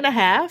a day and a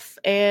half,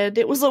 and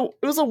it was a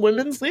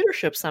women's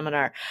leadership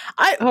seminar.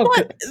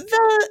 But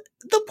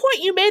the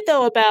point you made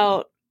though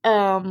about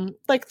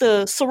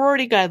the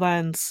sorority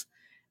guidelines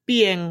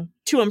being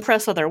to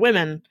impress other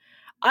women,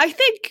 I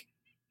think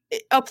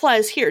it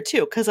applies here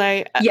too, because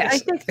I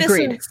think this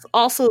agreed. is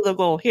also the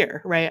goal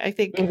here, right? I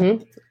think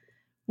Mm-hmm.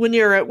 when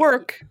you're at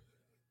work,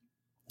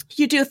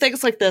 you do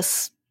things like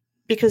this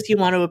because you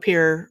want to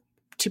appear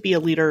to be a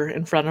leader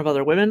in front of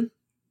other women.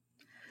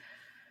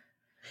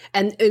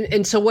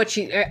 And so what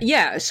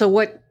so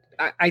what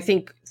I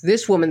think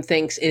this woman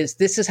thinks is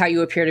this is how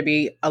you appear to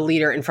be a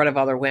leader in front of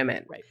other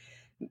women. Right.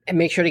 And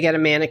make sure to get a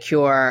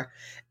manicure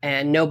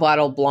and no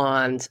bottle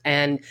blondes,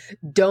 and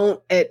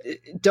don't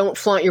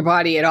flaunt your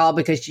body at all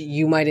because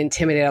you might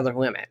intimidate other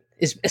women.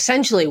 Is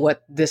essentially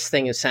what this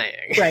thing is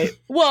saying. Right.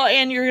 Well,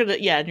 and you're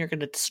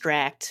gonna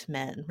distract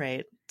men,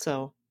 right?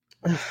 So,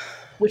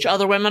 which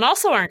other women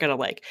also aren't gonna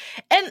like.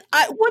 And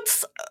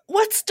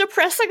what's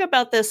depressing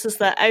about this is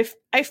that I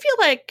feel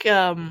like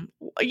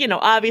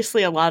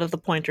obviously a lot of the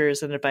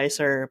pointers and advice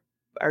are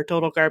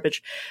total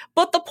garbage,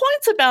 but the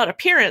points about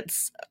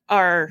appearance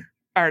are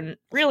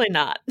really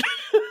not.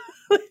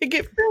 Like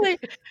it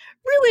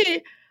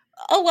really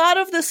a lot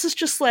of this is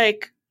just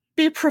like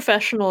be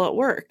professional at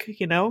work,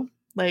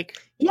 like,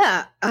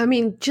 yeah, I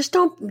mean, just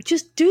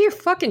do your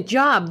fucking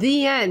job.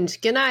 The end.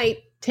 Good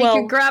night. Take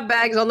your grab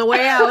bags on the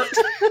way out.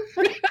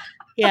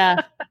 Yeah.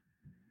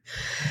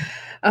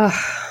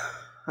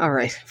 All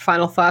right.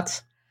 Final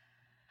thoughts.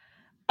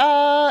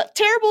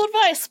 Terrible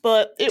advice,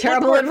 but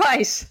terrible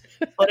advice.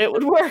 But it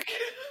would work.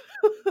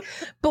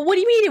 But what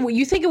do you mean?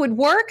 You think it would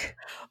work?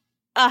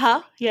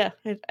 Yeah,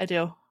 I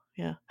do.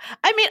 Yeah.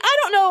 I mean, I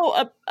don't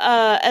know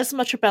as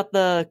much about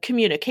the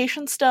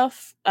communication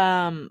stuff,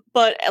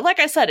 but like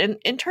I said,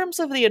 in terms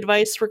of the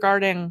advice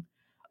regarding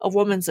a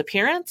woman's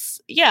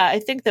appearance, yeah, I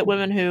think that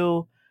women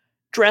who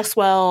dress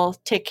well,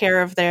 take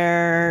care of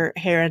their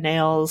hair and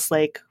nails,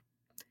 like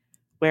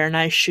wear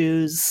nice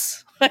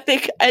shoes,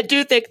 I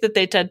do think that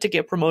they tend to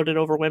get promoted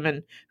over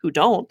women who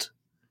don't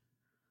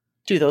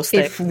do those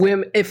things.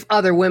 If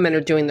other women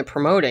are doing the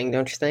promoting,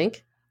 don't you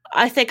think?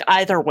 I think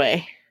either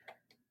way.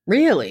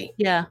 Really?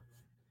 Yeah.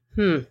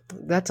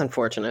 That's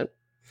unfortunate.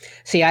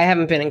 See, I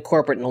haven't been in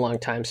corporate in a long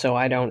time, so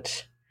I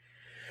don't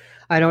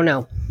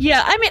know.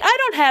 Yeah, I mean, I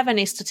don't have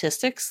any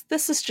statistics.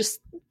 This is just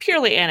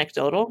purely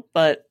anecdotal,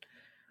 but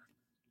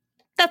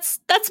that's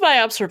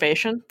my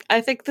observation.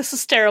 I think this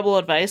is terrible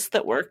advice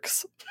that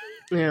works.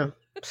 Yeah,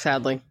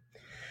 sadly.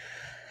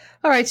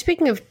 All right,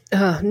 speaking of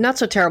not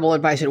so terrible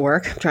advice at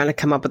work, I'm trying to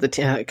come up with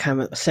a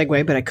kind of a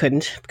segue, but I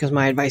couldn't because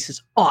my advice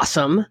is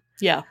awesome.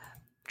 Yeah,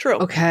 true.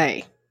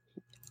 Okay.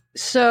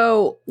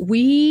 So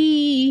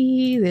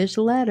there's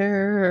a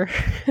letter.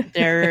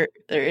 There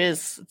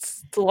is.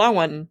 It's a long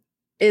one.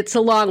 It's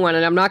a long one,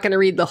 and I'm not going to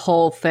read the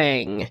whole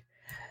thing.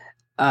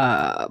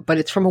 But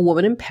it's from a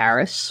woman in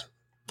Paris,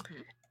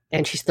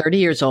 and she's 30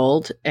 years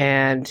old,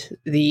 and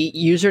the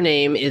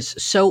username is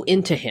So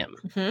Into Him.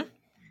 Mm-hmm.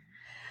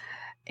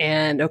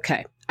 And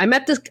okay, I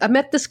met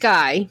this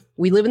guy.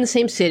 We live in the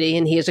same city,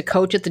 and he is a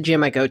coach at the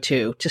gym I go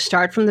to. To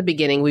start from the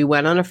beginning, we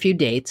went on a few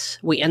dates.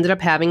 We ended up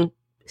having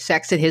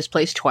sex at his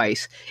place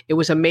twice. It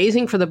was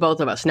amazing for the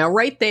both of us. Now,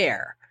 right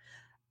there,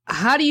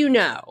 how do you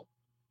know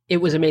it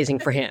was amazing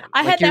for him?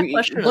 I had that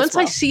question once as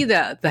well. I see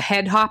the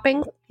head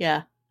hopping.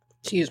 Yeah.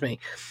 Excuse me.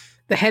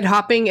 The head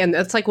hopping, and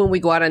that's like when we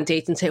go out on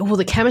dates and say, oh, well,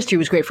 the chemistry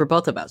was great for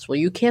both of us. Well,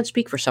 you can't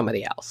speak for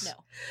somebody else. No.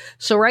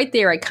 So right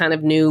there, I kind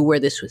of knew where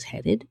this was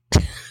headed.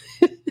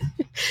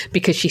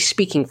 Because she's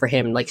speaking for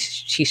him. Like,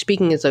 she's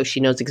speaking as though she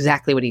knows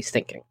exactly what he's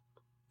thinking.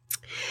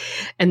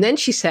 And then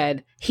she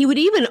said, he would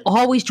even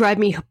always drive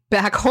me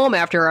back home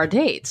after our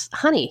dates.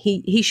 Honey,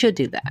 he should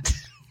do that.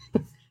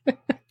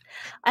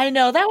 I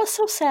know. That was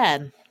so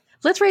sad.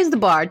 Let's raise the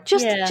bar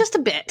just a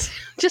bit.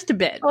 Just a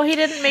bit. Oh, he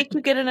didn't make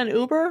you get in an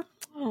Uber?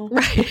 Oh.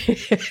 Right.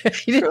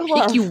 He didn't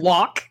make you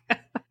walk.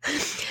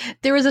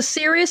 There is a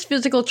serious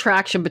physical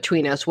attraction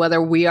between us,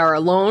 whether we are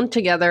alone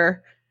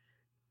together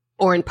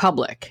or in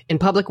public. In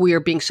public, we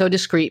are being so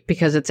discreet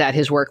because it's at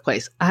his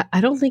workplace.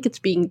 I don't think it's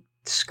being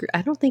discreet.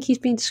 I don't think he's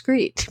being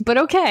discreet, but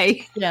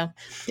okay. Yeah.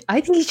 I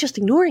think he's just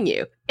ignoring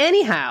you.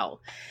 Anyhow,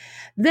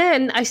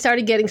 then I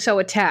started getting so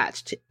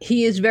attached.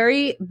 He is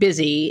very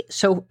busy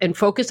and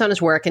focused on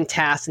his work and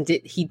tasks, and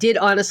he did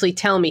honestly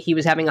tell me he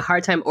was having a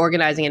hard time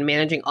organizing and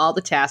managing all the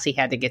tasks he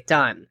had to get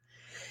done.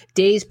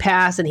 Days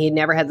passed, and he had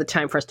never had the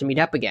time for us to meet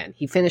up again.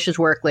 He finishes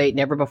work late,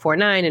 never before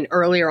 9, and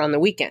earlier on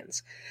the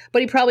weekends.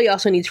 But he probably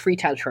also needs free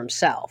time for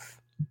himself.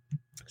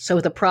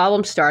 So the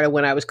problem started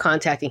when I was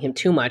contacting him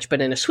too much,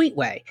 but in a sweet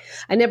way.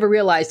 I never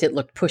realized it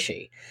looked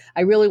pushy.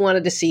 I really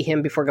wanted to see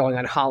him before going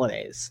on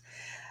holidays.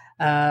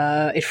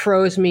 It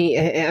froze me.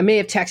 I may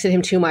have texted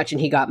him too much, and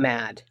he got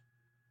mad.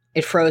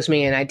 It froze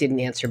me, and I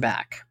didn't answer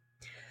back.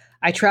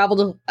 I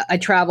traveled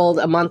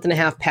a month and a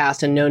half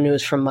past and no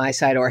news from my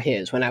side or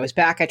his. When I was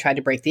back, I tried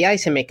to break the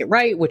ice and make it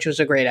right, which was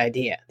a great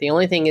idea. The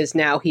only thing is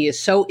now he is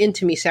so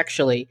into me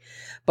sexually,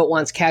 but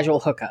wants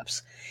casual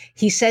hookups.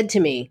 He said to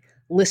me,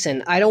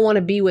 listen, I don't want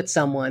to be with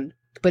someone,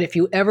 but if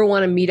you ever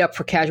want to meet up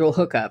for casual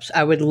hookups,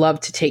 I would love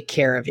to take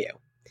care of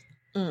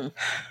you.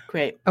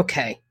 Great.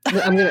 Okay.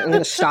 I'm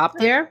gonna stop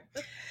there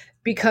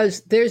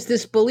because there's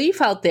this belief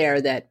out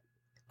there that,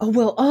 at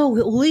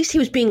least he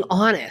was being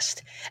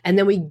honest. And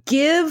then we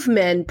give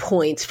men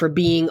points for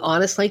being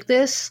honest like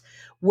this,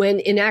 when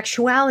in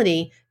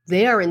actuality,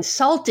 they are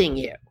insulting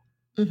you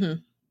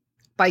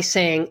by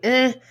saying,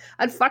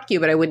 I'd fuck you,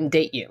 but I wouldn't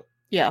date you.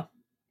 Yeah.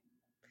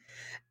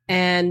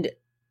 And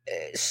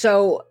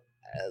so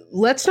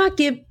let's not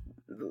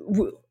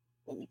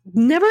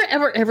never,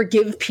 ever, ever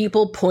give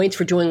people points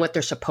for doing what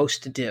they're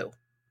supposed to do.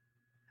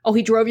 Oh,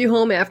 he drove you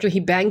home after he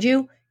banged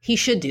you? He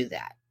should do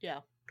that. Yeah.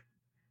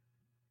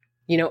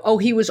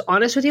 He was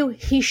honest with you?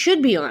 He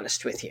should be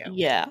honest with you.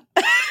 Yeah.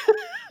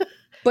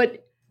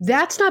 But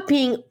that's not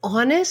being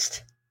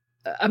honest.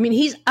 I mean,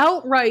 he's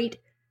outright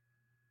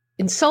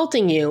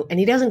insulting you, and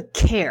he doesn't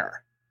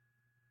care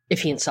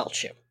if he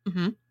insults you.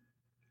 Mm-hmm.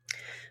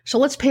 So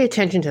let's pay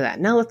attention to that.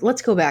 Now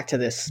let's go back to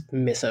this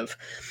missive.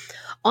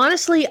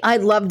 Honestly, I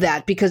love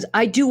that because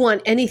I do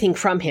want anything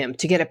from him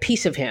to get a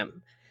piece of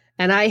him.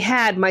 And I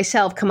had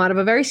myself come out of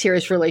a very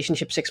serious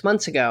relationship 6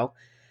 months ago.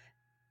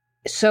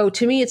 So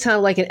to me, it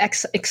sounded like an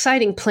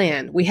exciting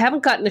plan. We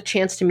haven't gotten a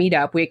chance to meet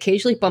up. We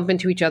occasionally bump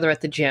into each other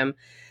at the gym,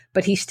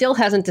 but he still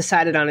hasn't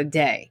decided on a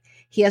day.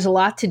 He has a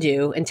lot to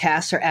do and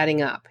tasks are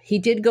adding up. He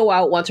did go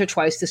out once or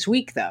twice this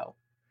week, though.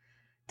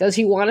 Does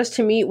he want us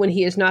to meet when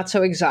he is not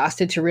so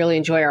exhausted to really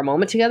enjoy our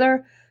moment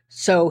together?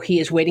 So he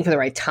is waiting for the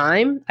right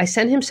time? I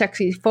send him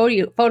sexy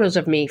photos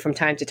of me from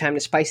time to time to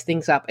spice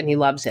things up, and he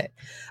loves it.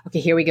 Okay,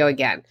 here we go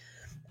again.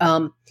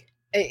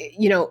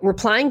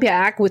 Replying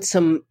back with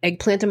some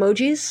eggplant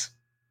emojis,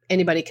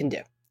 anybody can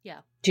do. Yeah.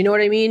 Do you know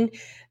what I mean?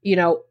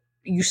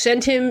 You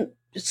sent him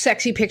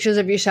sexy pictures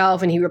of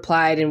yourself, and he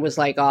replied and was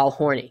like all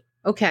horny.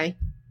 Okay.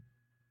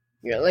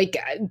 Like,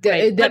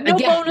 right. But no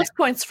bonus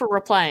points for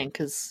replying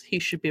because he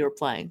should be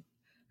replying.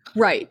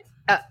 Right.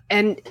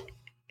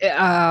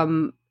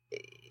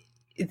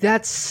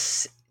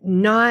 That's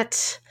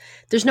not,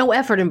 there's no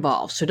effort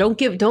involved. So don't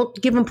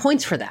give him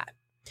points for that.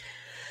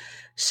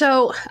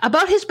 So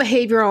about his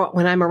behavior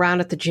when I'm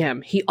around at the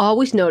gym, he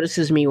always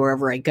notices me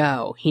wherever I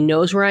go. He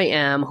knows where I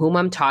am, whom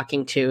I'm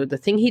talking to. The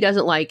thing he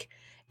doesn't like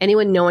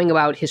anyone knowing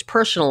about his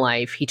personal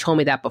life, he told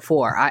me that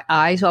before. Our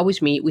eyes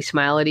always meet. We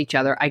smile at each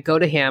other. I go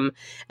to him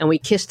and we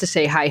kiss to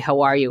say, hi,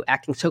 how are you?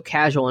 Acting so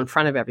casual in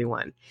front of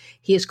everyone.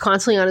 He is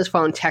constantly on his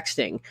phone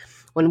texting.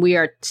 When we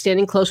are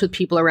standing close with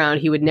people around,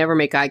 he would never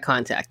make eye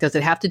contact. Does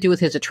it have to do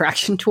with his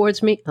attraction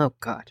towards me? Oh,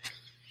 God.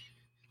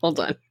 Hold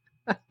on.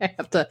 I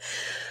have to...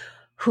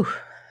 Whew.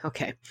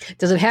 Okay.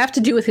 Does it have to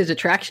do with his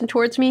attraction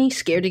towards me?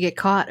 Scared to get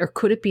caught? Or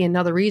could it be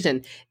another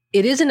reason?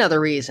 It is another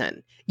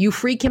reason. You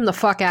freak him the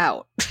fuck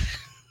out.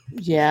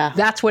 Yeah.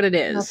 That's what it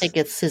is. I don't think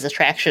it's his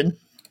attraction.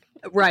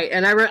 Right.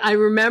 And I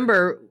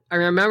remember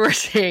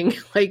saying,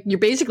 like, you're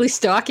basically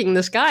stalking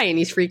this guy and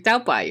he's freaked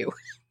out by you.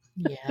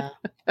 Yeah.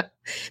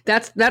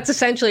 That's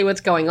essentially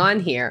what's going on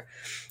here.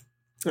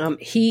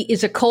 He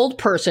is a cold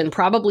person,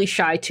 probably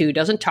shy too,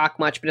 doesn't talk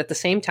much, but at the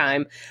same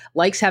time,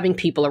 likes having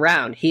people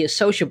around. He is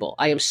sociable.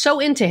 I am so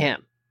into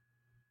him.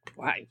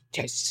 Why?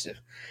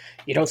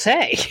 You don't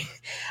say.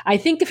 I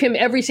think of him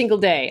every single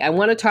day. I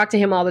want to talk to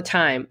him all the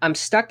time. I'm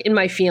stuck in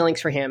my feelings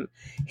for him.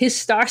 His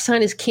star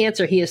sign is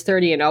Cancer. He is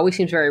 30 and always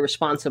seems very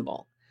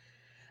responsible.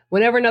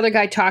 Whenever another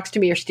guy talks to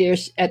me or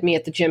stares at me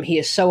at the gym, he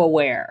is so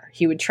aware.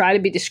 He would try to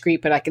be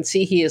discreet, but I can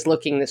see he is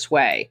looking this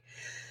way.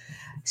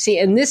 See,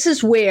 and this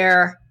is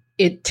where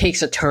it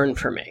takes a turn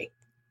for me.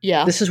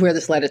 Yeah. This is where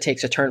this letter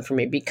takes a turn for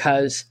me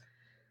because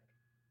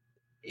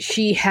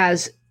she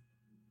has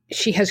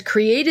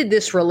created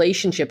this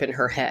relationship in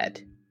her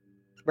head,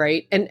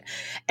 right?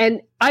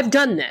 And I've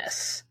done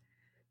this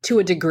to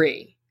a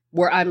degree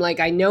where I'm like,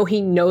 I know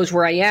he knows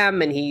where I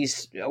am and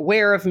he's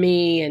aware of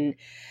me. And,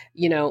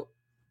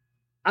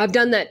 I've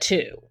done that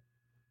too,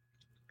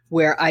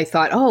 where I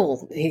thought,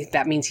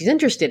 that means he's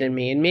interested in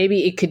me. And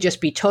maybe it could just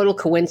be total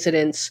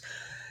coincidence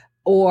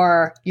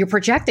or you're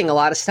projecting a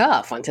lot of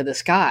stuff onto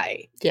this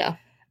guy. Yeah.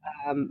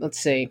 Let's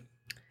see.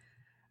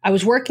 I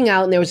was working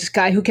out and there was this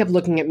guy who kept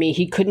looking at me.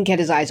 He couldn't get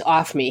his eyes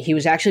off me. He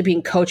was actually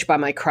being coached by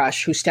my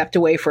crush who stepped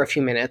away for a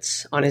few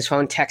minutes on his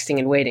phone, texting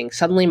and waiting.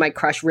 Suddenly my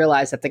crush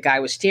realized that the guy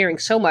was staring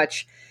so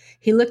much.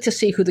 He looked to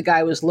see who the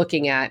guy was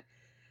looking at.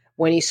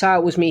 When he saw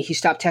it was me, he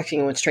stopped texting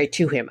and went straight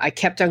to him. I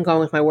kept on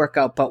going with my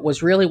workout, but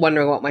was really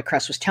wondering what my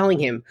crush was telling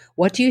him.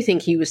 What do you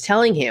think he was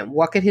telling him?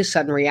 What could his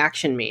sudden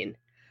reaction mean?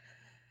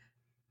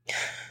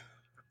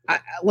 I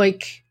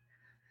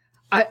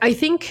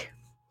think...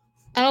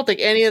 I don't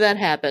think any of that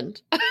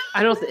happened.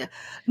 I don't think...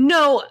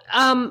 No,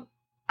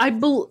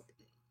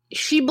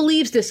 she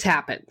believes this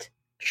happened.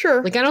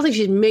 Sure. Like, I don't think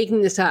she's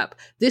making this up.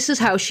 This is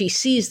how she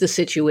sees the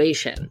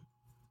situation.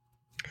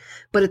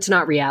 But it's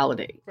not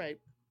reality. Right.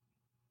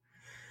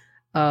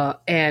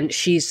 And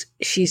she's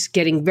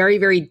getting very,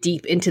 very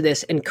deep into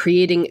this and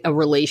creating a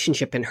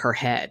relationship in her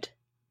head.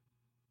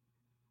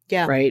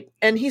 Yeah. Right?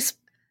 And he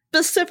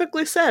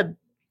specifically said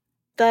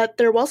that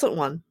there wasn't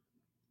one.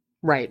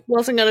 Right.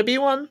 Wasn't going to be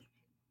one.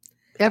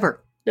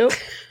 Ever. Nope.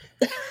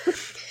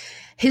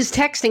 His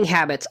texting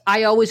habits,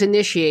 I always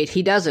initiate.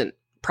 He doesn't.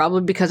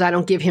 Probably because I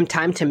don't give him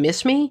time to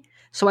miss me.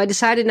 So I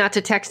decided not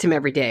to text him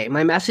every day.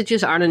 My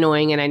messages aren't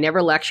annoying and I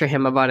never lecture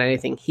him about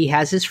anything. He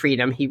has his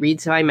freedom. He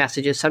reads my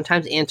messages,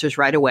 sometimes answers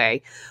right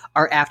away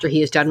or after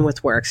he is done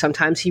with work.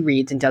 Sometimes he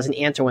reads and doesn't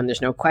answer when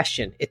there's no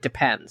question. It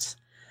depends.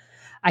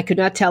 I could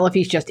not tell if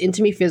he's just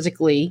into me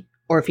physically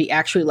or if he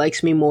actually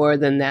likes me more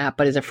than that,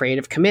 but is afraid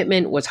of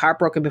commitment, was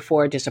heartbroken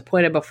before,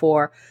 disappointed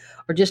before,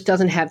 or just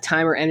doesn't have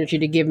time or energy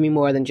to give me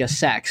more than just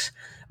sex.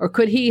 Or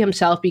could he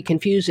himself be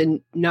confused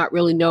and not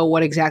really know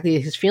what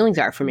exactly his feelings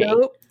are for me?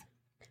 Nope.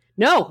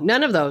 No,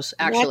 none of those,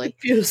 actually. Not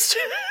confused.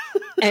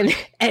 and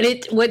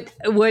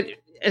what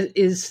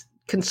is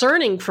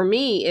concerning for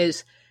me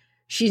is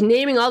she's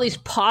naming all these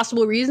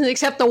possible reasons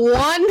except the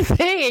one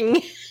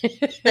thing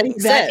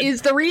that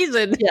is the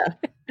reason. Yeah.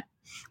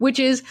 Which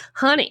is,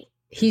 honey,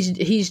 he's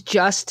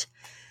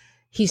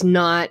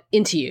not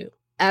into you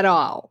at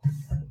all.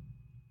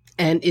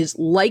 And is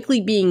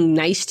likely being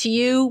nice to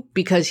you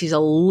because he's a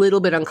little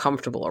bit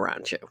uncomfortable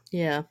around you.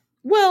 Yeah.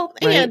 Well,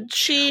 right? And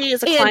she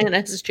is a client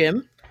at his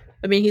gym.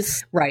 I mean,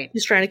 he's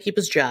trying to keep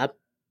his job.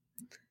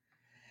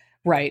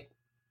 Right.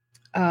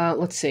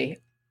 Let's see.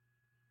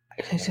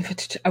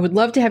 I would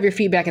love to have your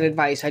feedback and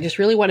advice. I just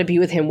really want to be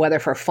with him, whether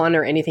for fun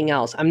or anything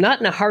else. I'm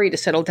not in a hurry to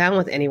settle down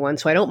with anyone,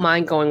 so I don't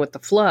mind going with the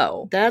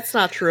flow. That's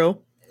not true.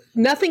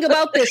 Nothing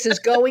about this is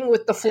going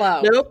with the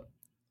flow. Nope.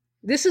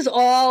 This is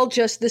all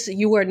just this.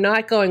 You are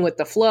not going with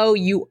the flow.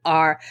 You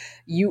are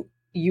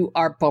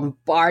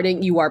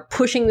bombarding. You are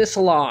pushing this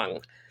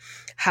along.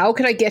 How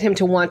can I get him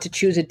to want to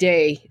choose a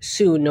day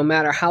soon, no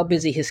matter how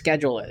busy his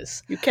schedule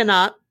is? You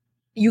cannot.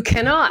 You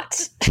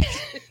cannot.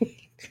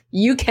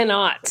 You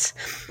cannot,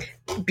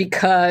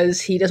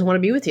 because he doesn't want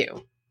to be with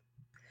you.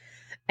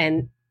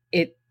 And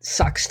it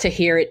sucks to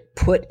hear it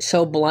put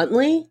so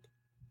bluntly,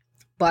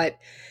 but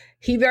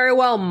he very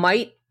well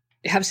might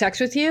have sex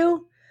with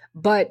you,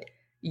 but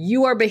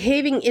you are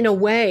behaving in a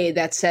way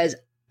that says,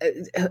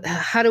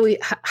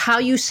 how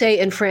you say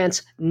in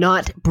France,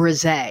 not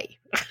brisé.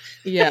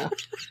 Yeah.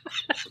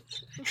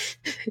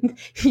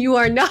 You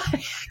are not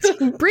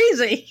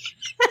breezy.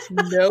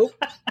 Nope.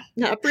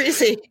 Not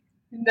breezy.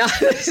 No,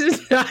 this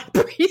is not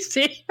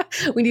breezy.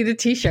 We need a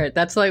t-shirt.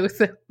 That's like with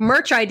the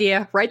merch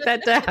idea. Write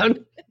that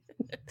down.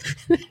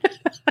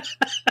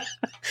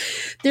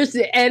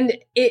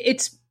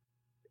 It's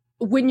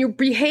when your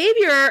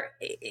behavior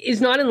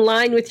is not in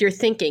line with your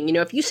thinking. You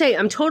know, if you say,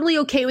 I'm totally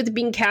okay with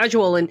being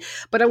casual,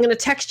 but I'm going to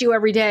text you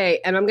every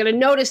day and I'm going to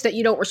notice that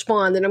you don't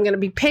respond and I'm going to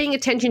be paying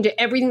attention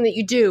to everything that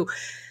you do,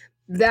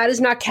 that is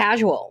not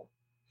casual.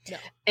 No.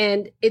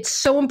 And it's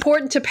so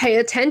important to pay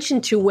attention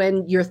to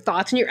when your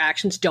thoughts and your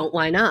actions don't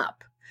line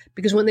up.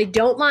 Because when they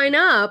don't line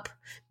up,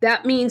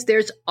 that means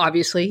there's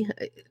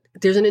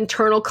an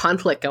internal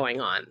conflict going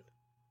on.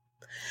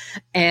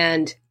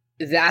 And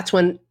that's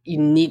when you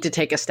need to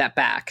take a step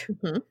back.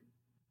 Mm-hmm.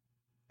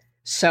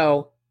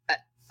 So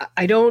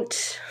I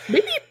don't...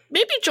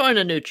 Maybe join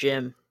a new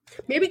gym.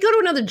 Maybe go to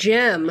another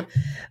gym.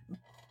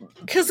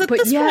 Because at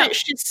this point,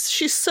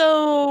 she's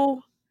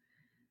so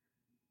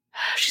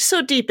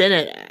deep in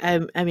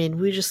it. I mean,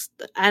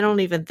 I don't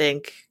even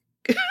think...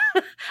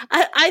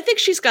 I think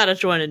she's got to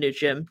join a new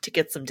gym to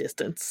get some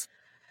distance.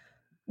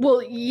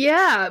 Well,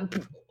 yeah,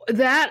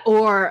 that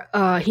or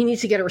he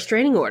needs to get a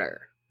restraining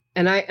order.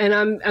 And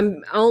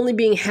I'm only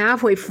being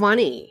halfway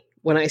funny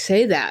when I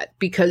say that,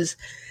 because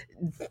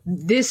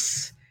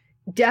this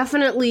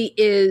definitely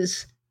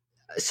is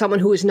someone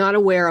who is not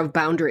aware of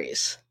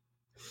boundaries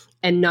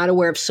and not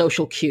aware of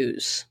social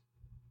cues.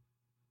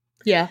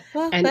 Yeah,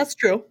 well, that's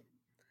true.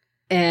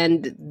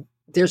 And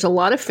there's a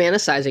lot of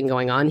fantasizing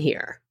going on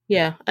here.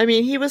 Yeah, I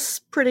mean, he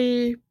was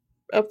pretty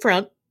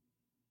upfront.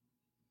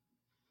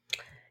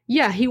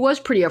 Yeah, he was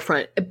pretty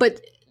upfront.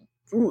 But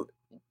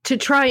to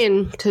try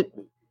and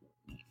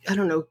I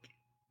don't know,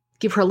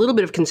 give her a little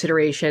bit of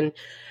consideration,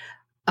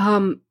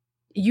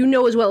 you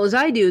know as well as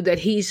I do that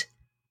he's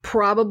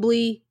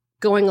probably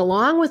going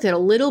along with it a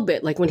little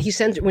bit. Like when she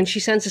sends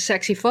the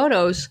sexy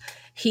photos,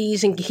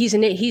 he's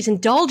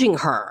indulging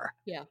her.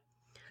 Yeah.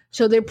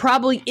 So there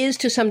probably is,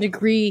 to some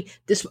degree,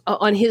 this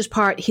on his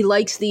part. He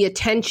likes the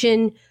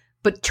attention,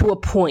 but to a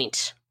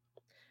point.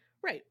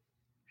 Right.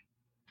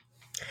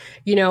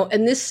 You know,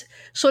 and this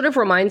sort of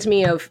reminds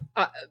me of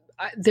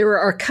there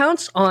are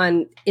accounts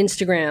on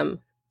Instagram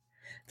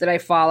that I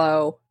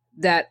follow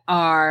that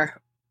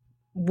are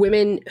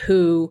women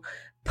who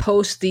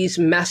post these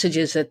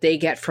messages that they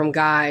get from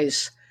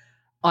guys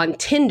on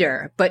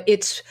Tinder. But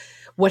it's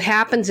what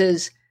happens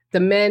is the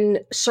men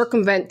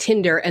circumvent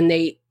Tinder and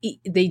they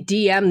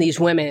DM these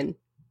women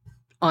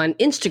on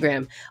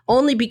Instagram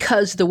only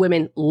because the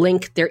women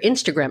link their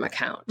Instagram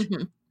account.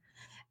 Mm-hmm.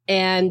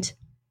 And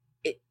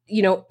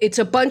it's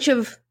a bunch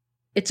of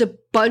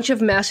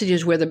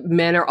messages where the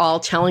men are all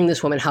telling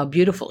this woman how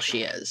beautiful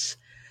she is.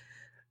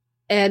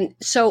 And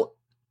so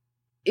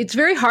it's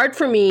very hard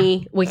for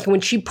me when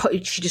she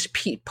just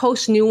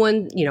posts new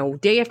one,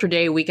 day after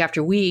day, week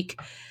after week.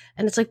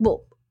 And it's like,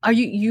 well,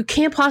 you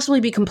can't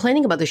possibly be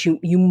complaining about this.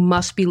 You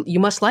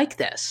must like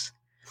this.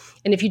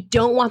 And if you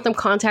don't want them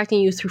contacting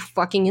you through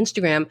fucking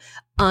Instagram,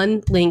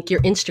 unlink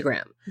your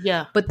Instagram.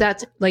 Yeah. But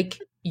that's like,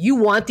 you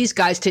want these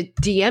guys to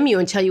DM you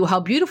and tell you how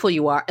beautiful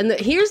you are. And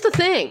here's the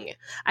thing.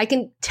 I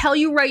can tell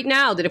you right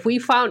now that if we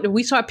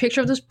saw a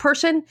picture of this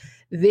person,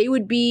 they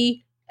would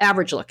be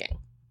average looking.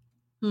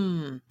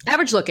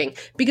 Average looking.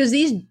 Because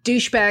these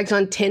douchebags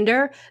on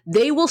Tinder,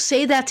 they will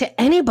say that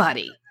to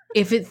anybody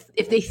if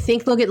they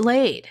think they'll get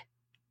laid.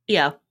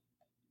 Yeah.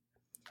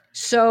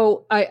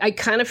 So I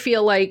kind of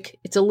feel like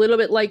it's a little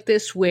bit like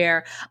this,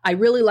 where I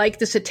really like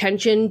this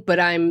attention, but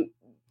I'm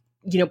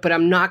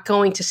not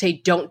going to say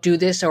don't do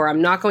this, or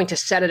I'm not going to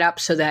set it up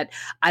so that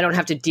I don't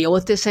have to deal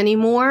with this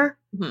anymore,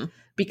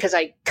 because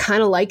I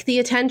kind of like the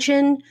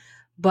attention,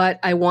 but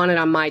I want it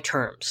on my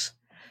terms.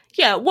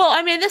 Yeah, well,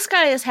 I mean, this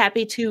guy is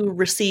happy to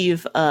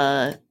receive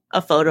a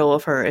photo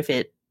of her if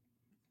it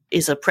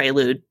is a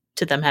prelude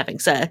to them having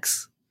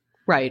sex.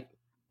 Right.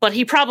 But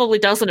he probably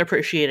doesn't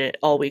appreciate it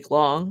all week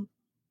long.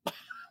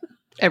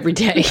 Every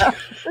day.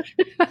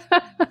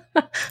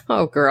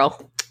 Oh,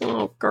 girl.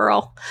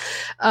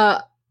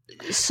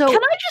 So can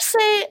I just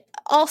say,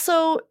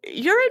 also,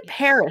 you're in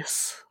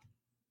Paris.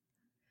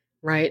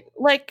 Right.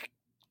 Like,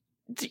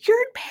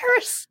 you're in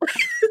Paris.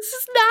 This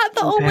is not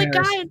the only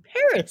guy in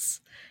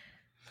Paris.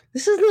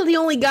 This isn't the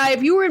only guy.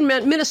 If you were in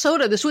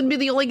Minnesota, this wouldn't be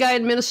the only guy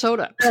in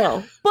Minnesota.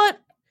 No. But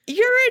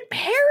you're in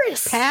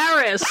Paris.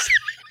 Paris.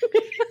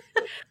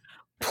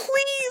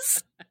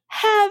 Please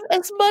have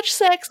as much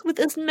sex with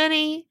as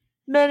many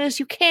men as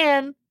you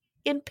can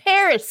in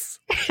Paris.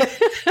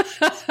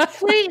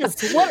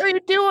 Please. What are you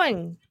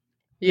doing?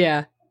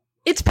 Yeah.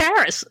 It's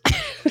Paris.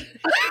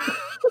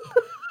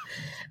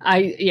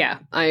 I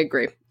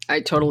agree.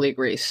 I totally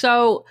agree.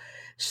 So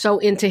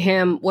into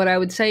him, what I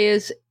would say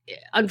is,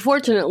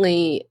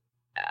 unfortunately,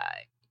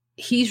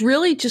 he's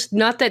really just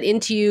not that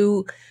into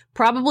you,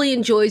 probably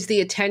enjoys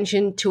the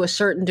attention to a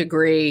certain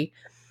degree.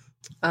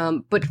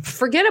 But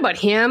forget about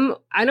him.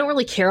 I don't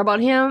really care about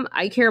him.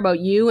 I care about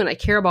you, and I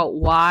care about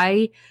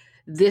why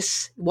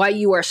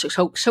you are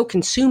so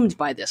consumed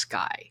by this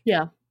guy.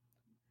 Yeah.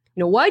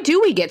 Why do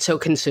we get so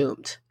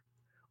consumed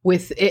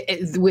with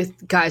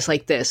guys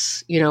like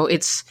this?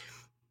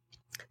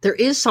 There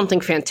is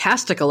something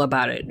fantastical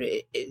about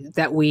it,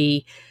 that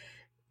we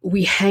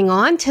hang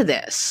on to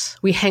this.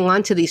 We hang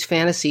on to these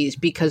fantasies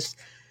because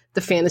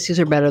the fantasies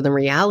are better than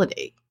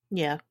reality.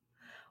 Yeah.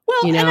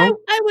 Well, and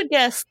I would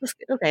guess, this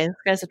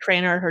guy's a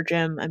trainer at her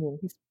gym. I mean,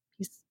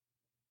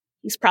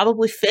 he's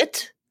probably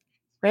fit,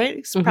 right?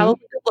 He's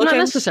probably good looking.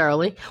 Not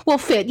necessarily. Well,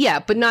 fit, yeah,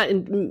 but not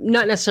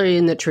necessarily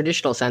in the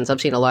traditional sense. I've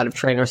seen a lot of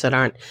trainers that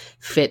aren't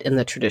fit in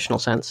the traditional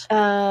sense.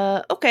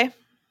 Okay.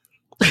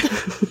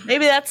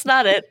 Maybe that's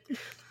not it.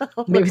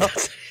 Maybe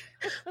that's...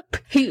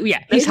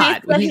 he's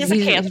hot. He's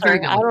a Cancer.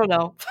 I don't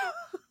know.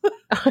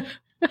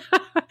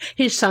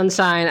 His sun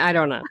sign, I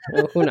don't know.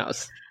 Who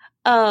knows?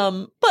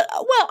 But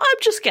I'm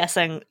just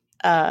guessing,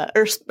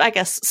 or I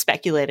guess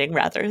speculating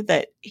rather,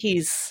 that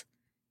he's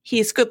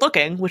good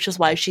looking, which is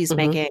why she's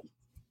making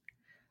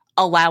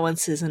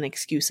allowances and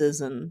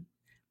excuses and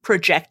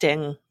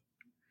projecting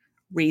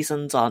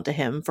reasons onto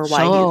him for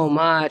why so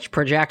much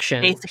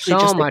projection, basically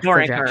just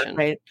ignoring her,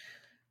 right?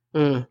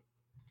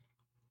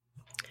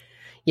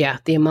 Yeah,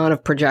 the amount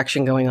of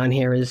projection going on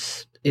here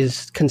is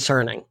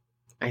concerning,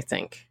 I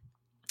think.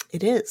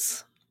 It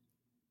is.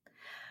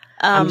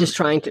 I'm just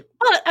trying to...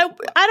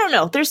 I don't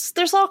know.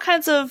 There's all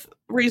kinds of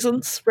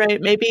reasons, right?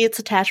 Maybe it's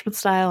attachment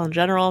style in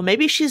general.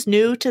 Maybe she's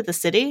new to the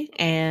city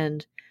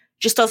and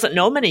just doesn't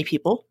know many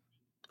people.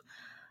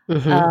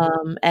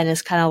 And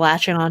is kind of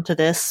latching onto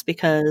this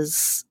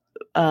because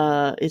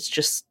it's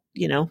just,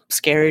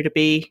 scary to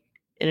be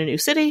in a new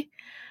city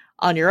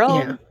on your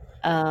own.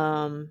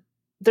 Yeah.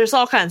 There's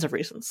all kinds of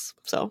reasons.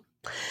 So,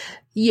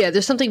 yeah,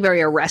 there's something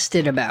very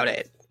arrested about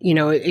it.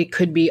 It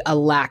could be a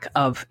lack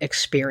of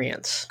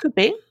experience. Could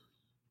be.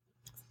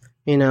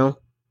 I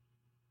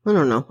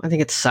don't know. I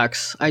think it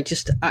sucks. I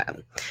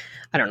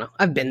don't know.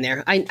 I've been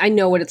there. I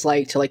know what it's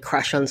like to like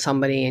crush on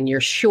somebody and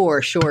you're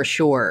sure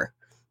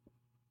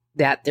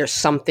that there's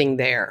something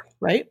there.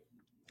 Right.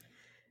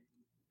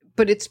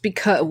 But it's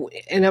because,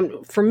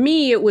 for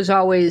me, it was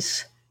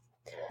always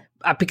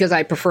because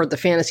I preferred the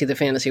fantasy. The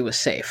fantasy was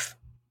safe.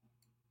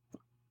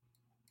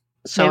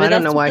 So maybe I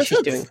don't know why she's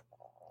doing.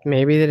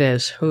 Maybe it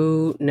is.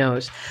 Who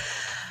knows?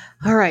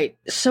 All right.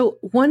 So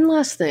one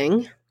last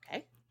thing.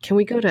 Okay. Can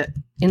we go to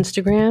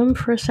Instagram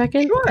for a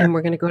second? Sure. And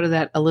we're going to go to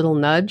that a little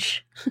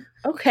nudge.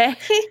 Okay.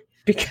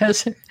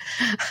 Because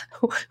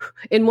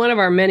in one of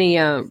our many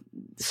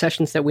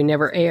sessions that we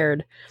never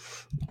aired,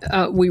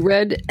 we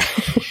read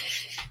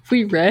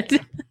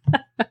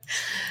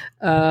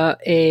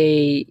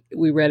a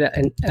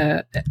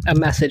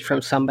message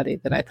from somebody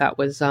that I thought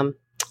was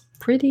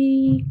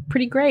pretty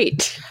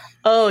great.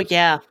 Oh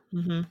yeah.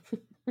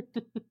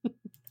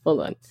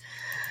 Hold on.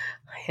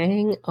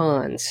 Hang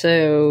on.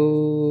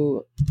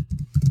 So,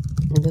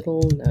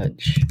 little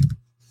nudge.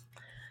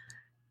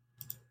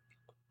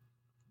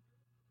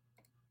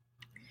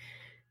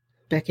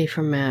 Becky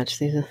from Match.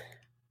 These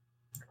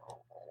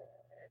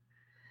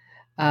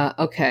are...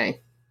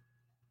 okay.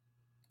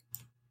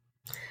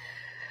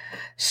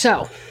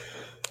 So,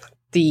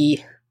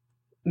 the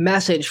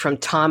message from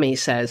Tommy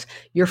says,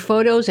 "Your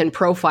photos and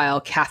profile,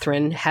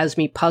 Catherine, has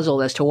me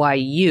puzzled as to why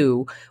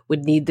you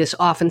would need this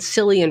often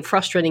silly and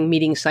frustrating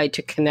meeting site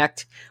to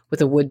connect with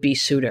a would-be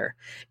suitor.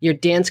 Your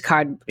dance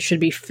card should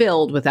be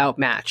filled without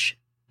match.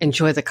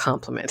 Enjoy the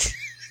compliment."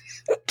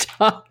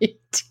 Tommy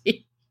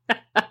T.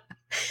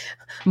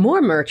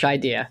 More merch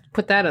idea.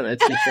 Put that on a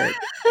t-shirt.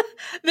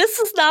 This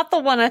is not the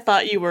one I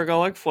thought you were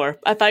going for.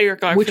 I thought you were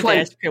going for the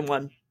ice cream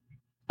one.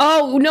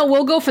 Oh no,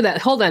 we'll go for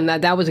that. Hold on,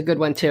 that was a good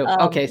one too.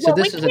 Okay, so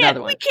this is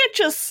another one. We can't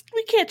just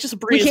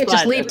breeze. We can't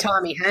just leave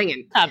Tommy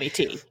hanging. Tommy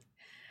T.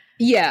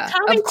 Yeah,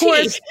 Tommy of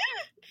course.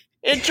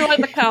 Enjoy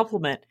the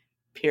compliment.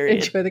 Period.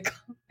 Enjoy the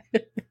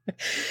compliment.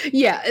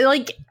 Yeah,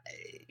 like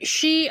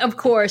she, of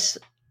course,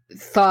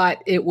 thought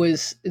it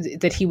was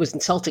that he was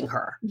insulting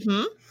her,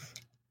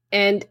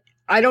 and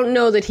I don't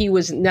know that he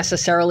was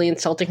necessarily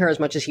insulting her as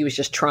much as he was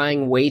just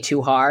trying way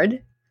too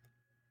hard.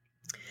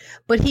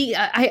 But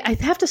I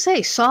have to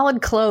say,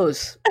 solid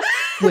close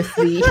with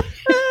the.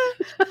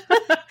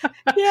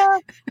 Yeah.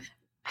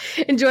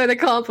 Enjoy the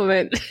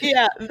compliment.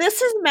 Yeah,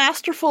 this is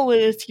masterful in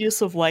its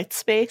use of white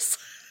space.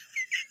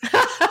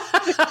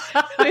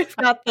 We've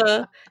got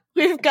the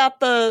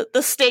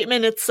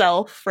statement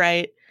itself,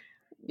 right?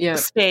 Yeah.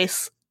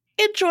 Space.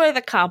 Enjoy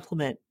the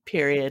compliment.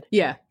 Period.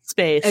 Yeah.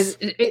 Space.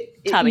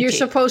 You're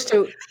supposed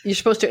to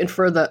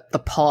infer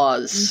the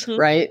pause,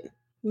 right?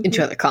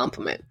 Enjoy the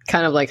compliment.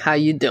 Kind of like, how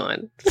you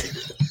doing?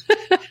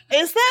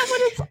 Is that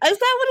what it's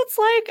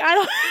like? I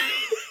don't.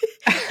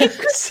 It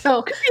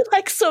could be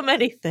like so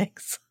many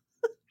things.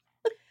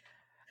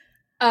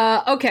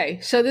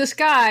 Okay, so this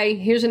guy,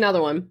 here's another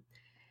one.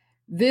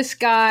 This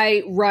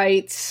guy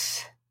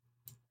writes,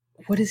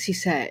 what does he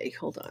say?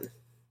 Hold on.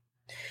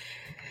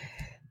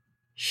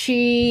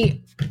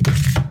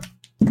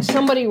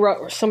 Somebody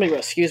wrote,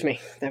 excuse me,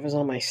 that was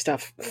all my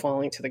stuff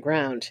falling to the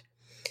ground.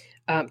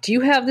 Do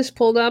you have this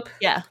pulled up?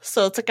 Yeah,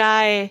 so it's a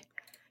guy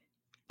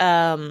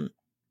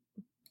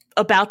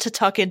about to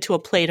tuck into a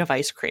plate of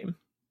ice cream.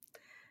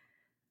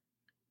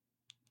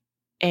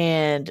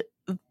 And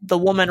the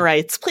woman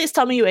writes, "Please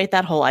tell me you ate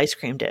that whole ice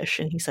cream dish."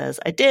 And he says,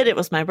 "I did. It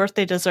was my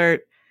birthday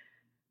dessert."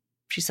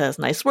 She says,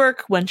 "Nice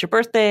work. When's your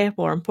birthday?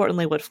 More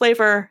importantly, what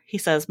flavor?" He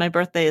says, "My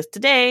birthday is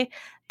today.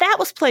 That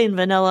was plain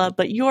vanilla,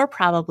 but you're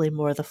probably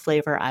more the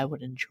flavor I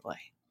would enjoy."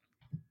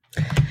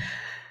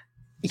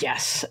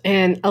 Yes,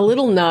 and a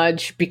little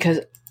nudge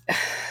because,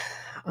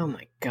 oh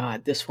my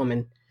God, this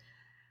woman,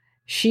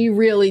 she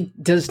really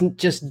does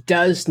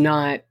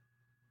not,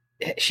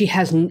 she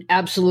has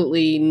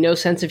absolutely no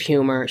sense of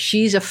humor.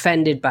 She's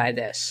offended by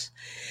this.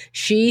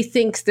 She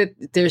thinks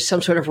that there's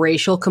some sort of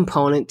racial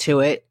component to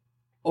it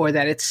or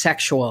that it's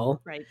sexual.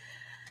 Right.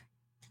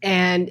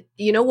 And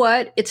you know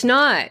what? It's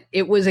not.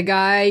 It was a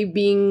guy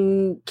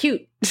being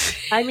cute.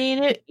 I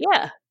mean, that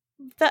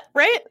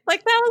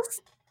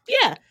was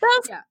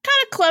kind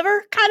of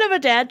clever, kind of a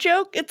dad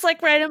joke. It's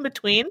like right in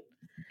between.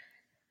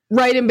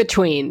 Right in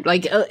between.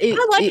 Like I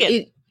like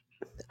it.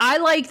 I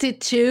liked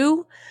it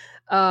too.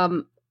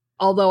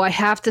 Although I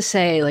have to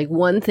say, like,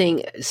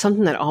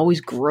 something that always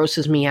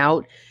grosses me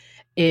out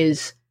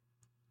is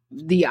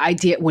the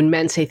idea when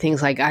men say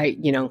things like, I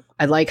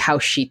like how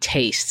she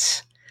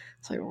tastes.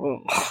 It's like,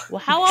 whoa. Well,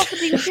 how often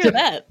do you hear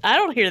that? I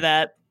don't hear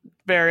that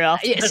very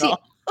often at all.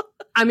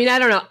 I mean, I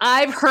don't know.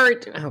 I've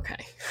heard,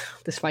 okay,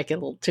 this might get a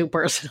little too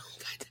personal,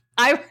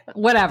 but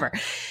whatever.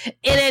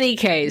 In any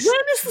case. When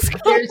is this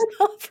going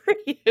up for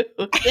you?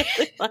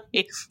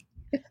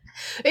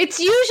 It's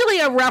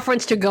usually a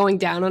reference to going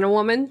down on a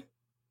woman.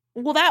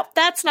 Well,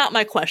 that's not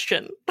my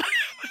question.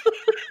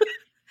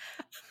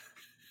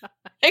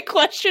 My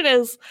question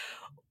is,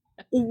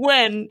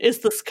 when is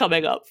this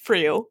coming up for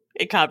you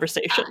in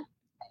conversation?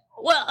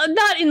 Well,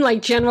 not in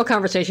like general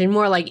conversation,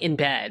 more like in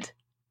bed.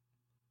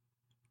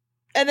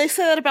 And they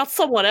say that about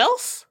someone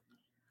else?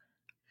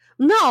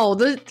 No,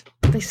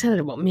 they said it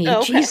about me. Oh,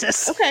 okay.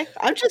 Jesus. Okay,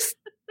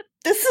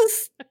 this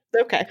is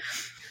okay.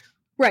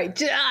 Right,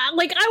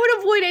 like I would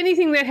avoid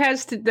anything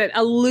that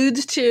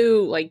alludes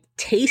to like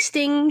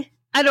tasting.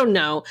 I don't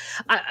know.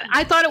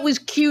 I thought it was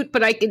cute,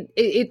 but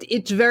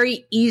it's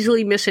very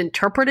easily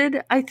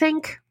misinterpreted, I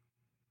think.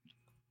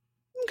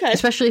 Okay.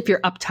 Especially if you're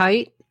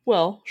uptight.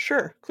 Well,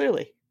 sure,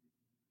 clearly.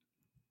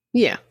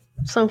 Yeah.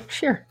 So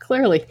sure,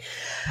 clearly.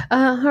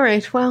 All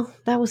right. Well,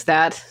 that was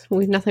that.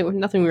 We've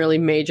nothing really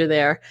major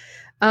there.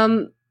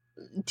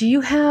 Do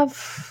you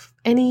have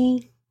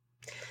any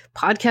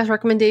podcast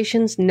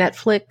recommendations?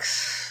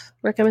 Netflix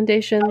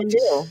recommendations? I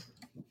do.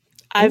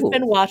 I've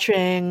been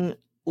watching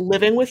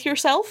Living with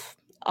Yourself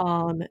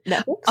on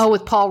Netflix. Oh,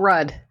 with Paul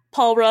Rudd.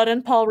 Paul Rudd.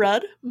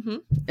 Mm-hmm.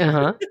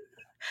 Uh-huh.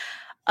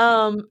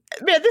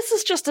 Man, this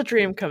is just a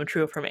dream come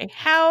true for me.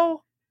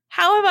 How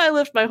have I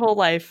lived my whole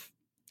life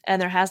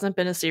and there hasn't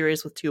been a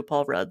series with two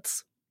Paul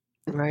Rudds?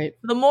 Right.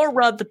 The more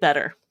Rudd, the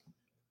better.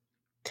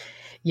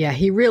 Yeah,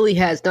 he really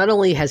has. Not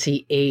only has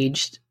he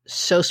aged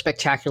so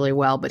spectacularly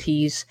well, but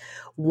he's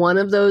one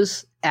of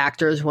those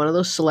actors, one of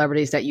those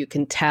celebrities that you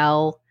can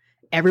tell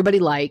everybody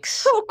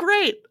likes. Oh,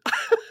 great.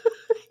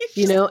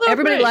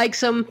 Everybody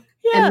likes him.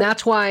 Yeah. And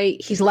that's why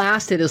he's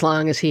lasted as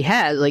long as he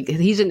has. Like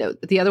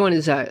the other one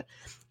is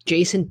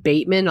Jason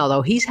Bateman,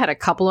 although he's had a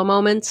couple of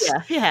moments.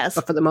 Yeah, he has.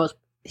 But for the most,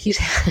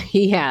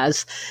 he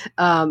has.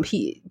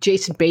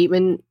 Jason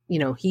Bateman,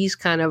 he's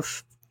kind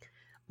of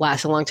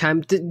lasted a long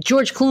time.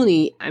 George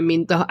Clooney, I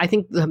mean, I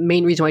think the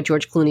main reason why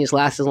George Clooney has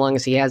lasted as long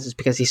as he has is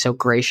because he's so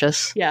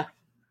gracious. Yeah.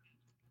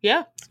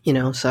 Yeah.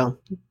 So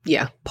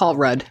yeah, Paul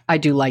Rudd. I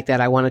do like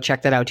that. I want to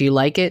check that out. Do you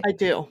like it? I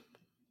do.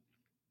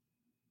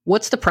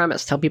 What's the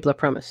premise? Tell people the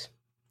premise.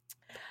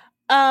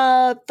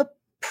 The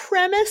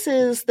premise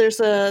is there's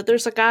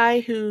a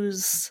guy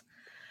who's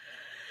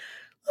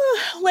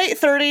late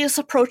 30s,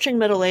 approaching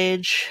middle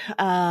age.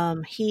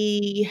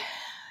 He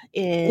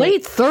is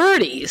late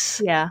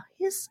 30s. Yeah,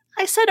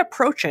 I said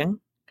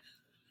approaching.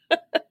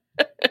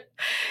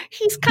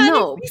 He's kind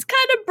of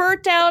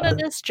burnt out in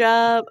his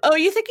job. Oh,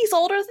 you think he's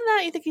older than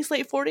that? You think he's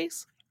late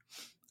 40s?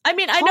 I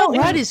mean, I know Paul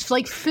Rudd is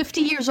like 50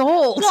 years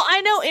old. Well,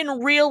 I know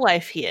in real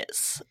life he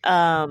is.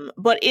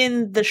 But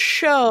in the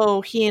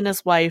show, he and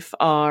his wife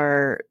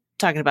are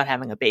talking about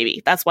having a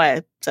baby. That's why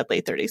I said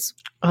late 30s.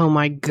 Oh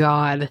my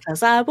God.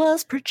 Because I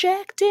was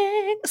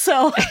projecting.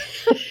 So,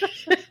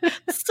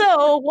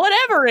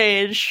 whatever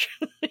age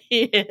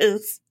he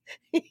is,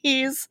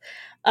 he's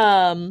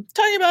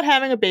talking about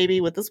having a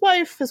baby with his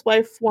wife. His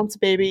wife wants a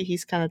baby.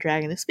 He's kind of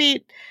dragging his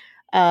feet.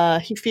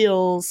 He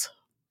feels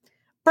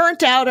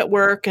burnt out at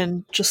work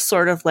and just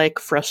sort of like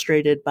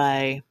frustrated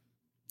by,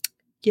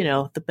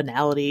 the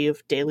banality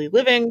of daily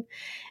living.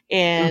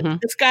 And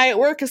this guy at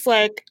work is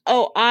like,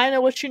 oh, I know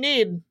what you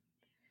need.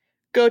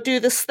 Go do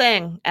this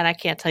thing. And I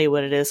can't tell you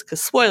what it is because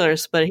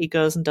spoilers, but he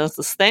goes and does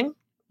this thing.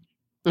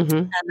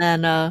 And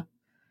then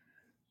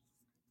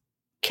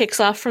kicks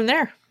off from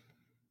there.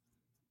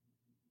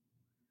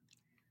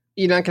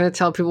 You're not going to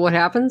tell people what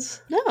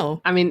happens?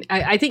 No. I mean,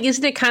 I think,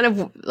 isn't it kind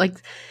of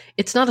like,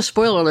 it's not a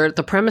spoiler alert.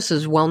 The premise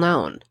is well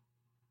known.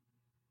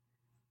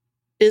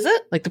 Is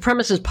it? Like the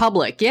premise is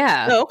public.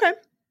 Yeah. Oh, okay.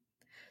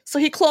 So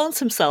he clones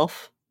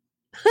himself.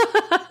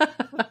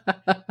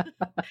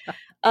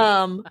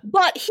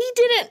 But he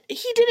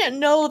didn't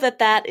know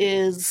that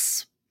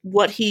is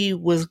what he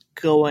was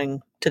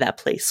going to that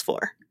place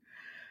for.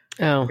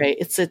 Oh, right.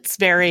 It's a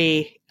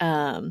very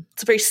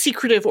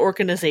secretive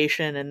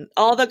organization, and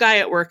all the guy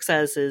at work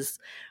says is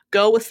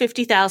go with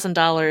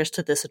 $50,000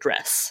 to this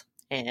address,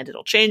 and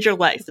it'll change your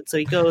life. And so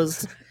he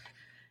goes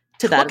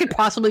to that. What could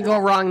possibly go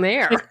wrong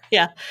there?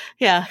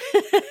 Yeah.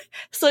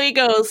 So he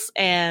goes,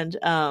 and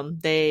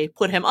they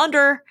put him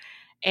under,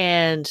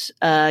 and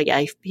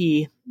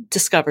he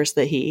discovers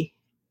that he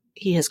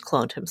has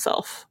cloned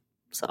himself.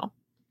 So.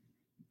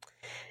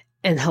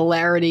 And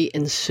hilarity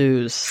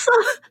ensues.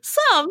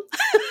 Some,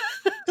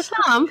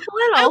 little.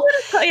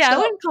 I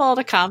wouldn't call it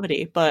a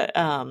comedy, but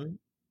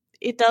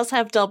it does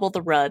have double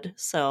the Rudd.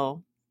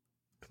 So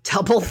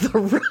double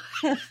the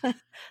Rudd.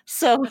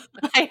 So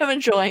I am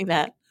enjoying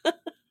that.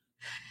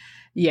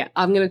 Yeah,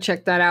 I'm gonna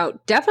check that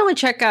out. Definitely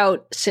check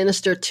out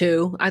Sinister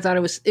 2. I thought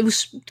it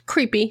was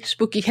creepy,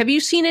 spooky. Have you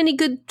seen any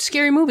good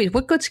scary movies?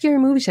 What good scary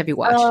movies have you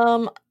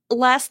watched?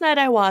 Last night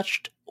I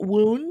watched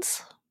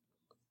Wounds.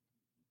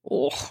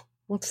 Oh.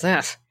 What's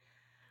that?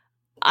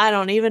 I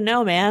don't even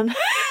know, man.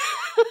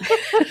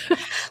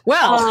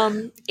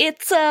 Well,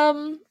 it's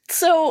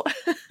so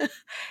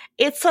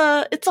it's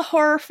a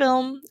horror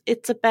film.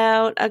 It's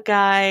about a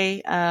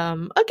guy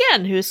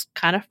again who's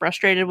kind of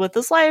frustrated with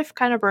his life,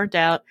 kind of burnt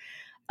out.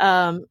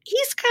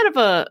 He's kind of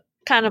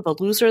a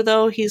loser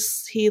though.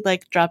 He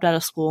like dropped out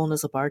of school and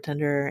is a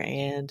bartender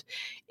and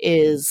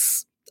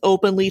is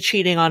openly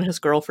cheating on his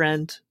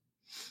girlfriend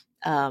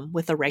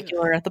with a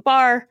regular at the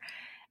bar.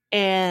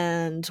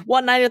 And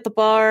one night at the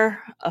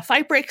bar, a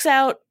fight breaks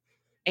out,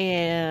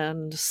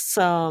 and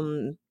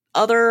some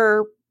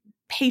other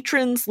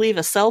patrons leave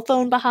a cell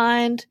phone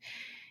behind.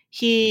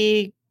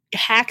 He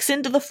hacks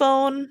into the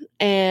phone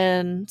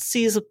and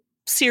sees a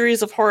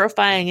series of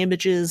horrifying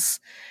images,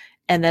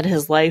 and then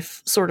his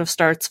life sort of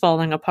starts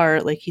falling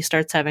apart. Like he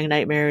starts having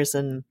nightmares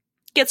and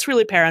gets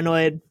really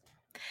paranoid.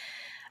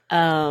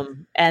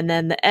 And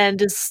then the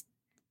end is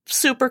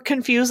super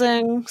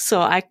confusing,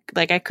 so I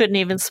couldn't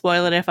even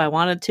spoil it if I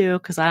wanted to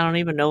because I don't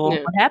even know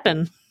what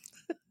happened.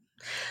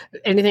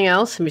 Anything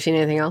else? Have you seen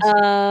anything else?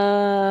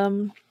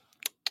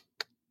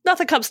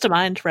 Nothing comes to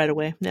mind right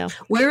away. No.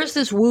 Where is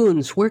this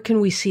Wounds? Where can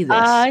we see this?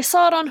 I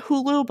saw it on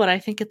Hulu, but I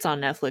think it's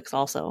on Netflix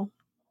also.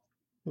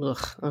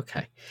 Ugh.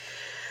 Okay.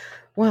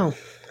 Well,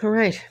 all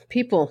right,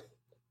 people.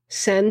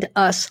 Send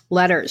us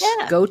letters.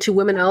 Yeah. Go to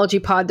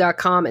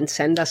womenologypod.com and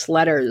send us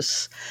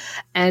letters.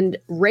 And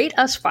rate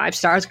us 5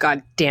 stars,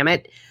 god damn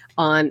it,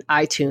 on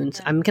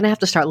iTunes. I'm going to have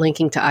to start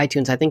linking to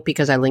iTunes. I think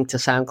because I link to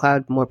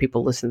SoundCloud, more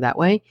people listen that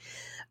way.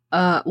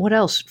 What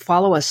else?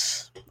 Follow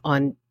us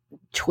on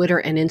Twitter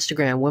and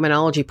Instagram,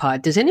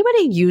 Womenologypod. Does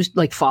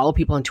anybody follow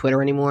people on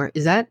Twitter anymore?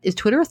 Is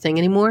Twitter a thing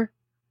anymore?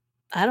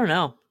 I don't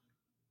know.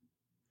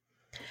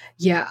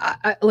 Yeah,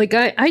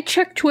 I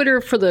check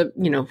Twitter for the,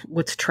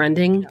 what's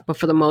trending, but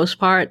for the most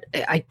part,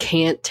 I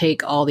can't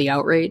take all the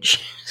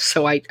outrage,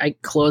 so I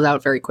close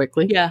out very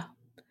quickly. Yeah.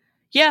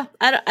 Yeah,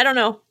 I don't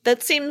know.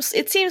 It seems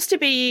to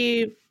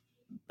be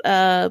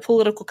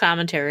political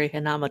commentary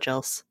and not much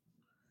else.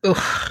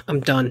 Ugh, I'm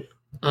done.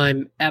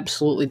 I'm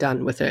absolutely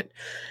done with it.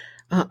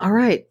 All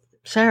right,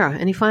 Sarah,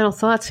 any final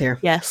thoughts here?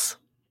 Yes.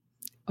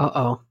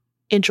 Uh-oh.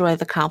 Enjoy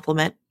the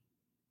compliment.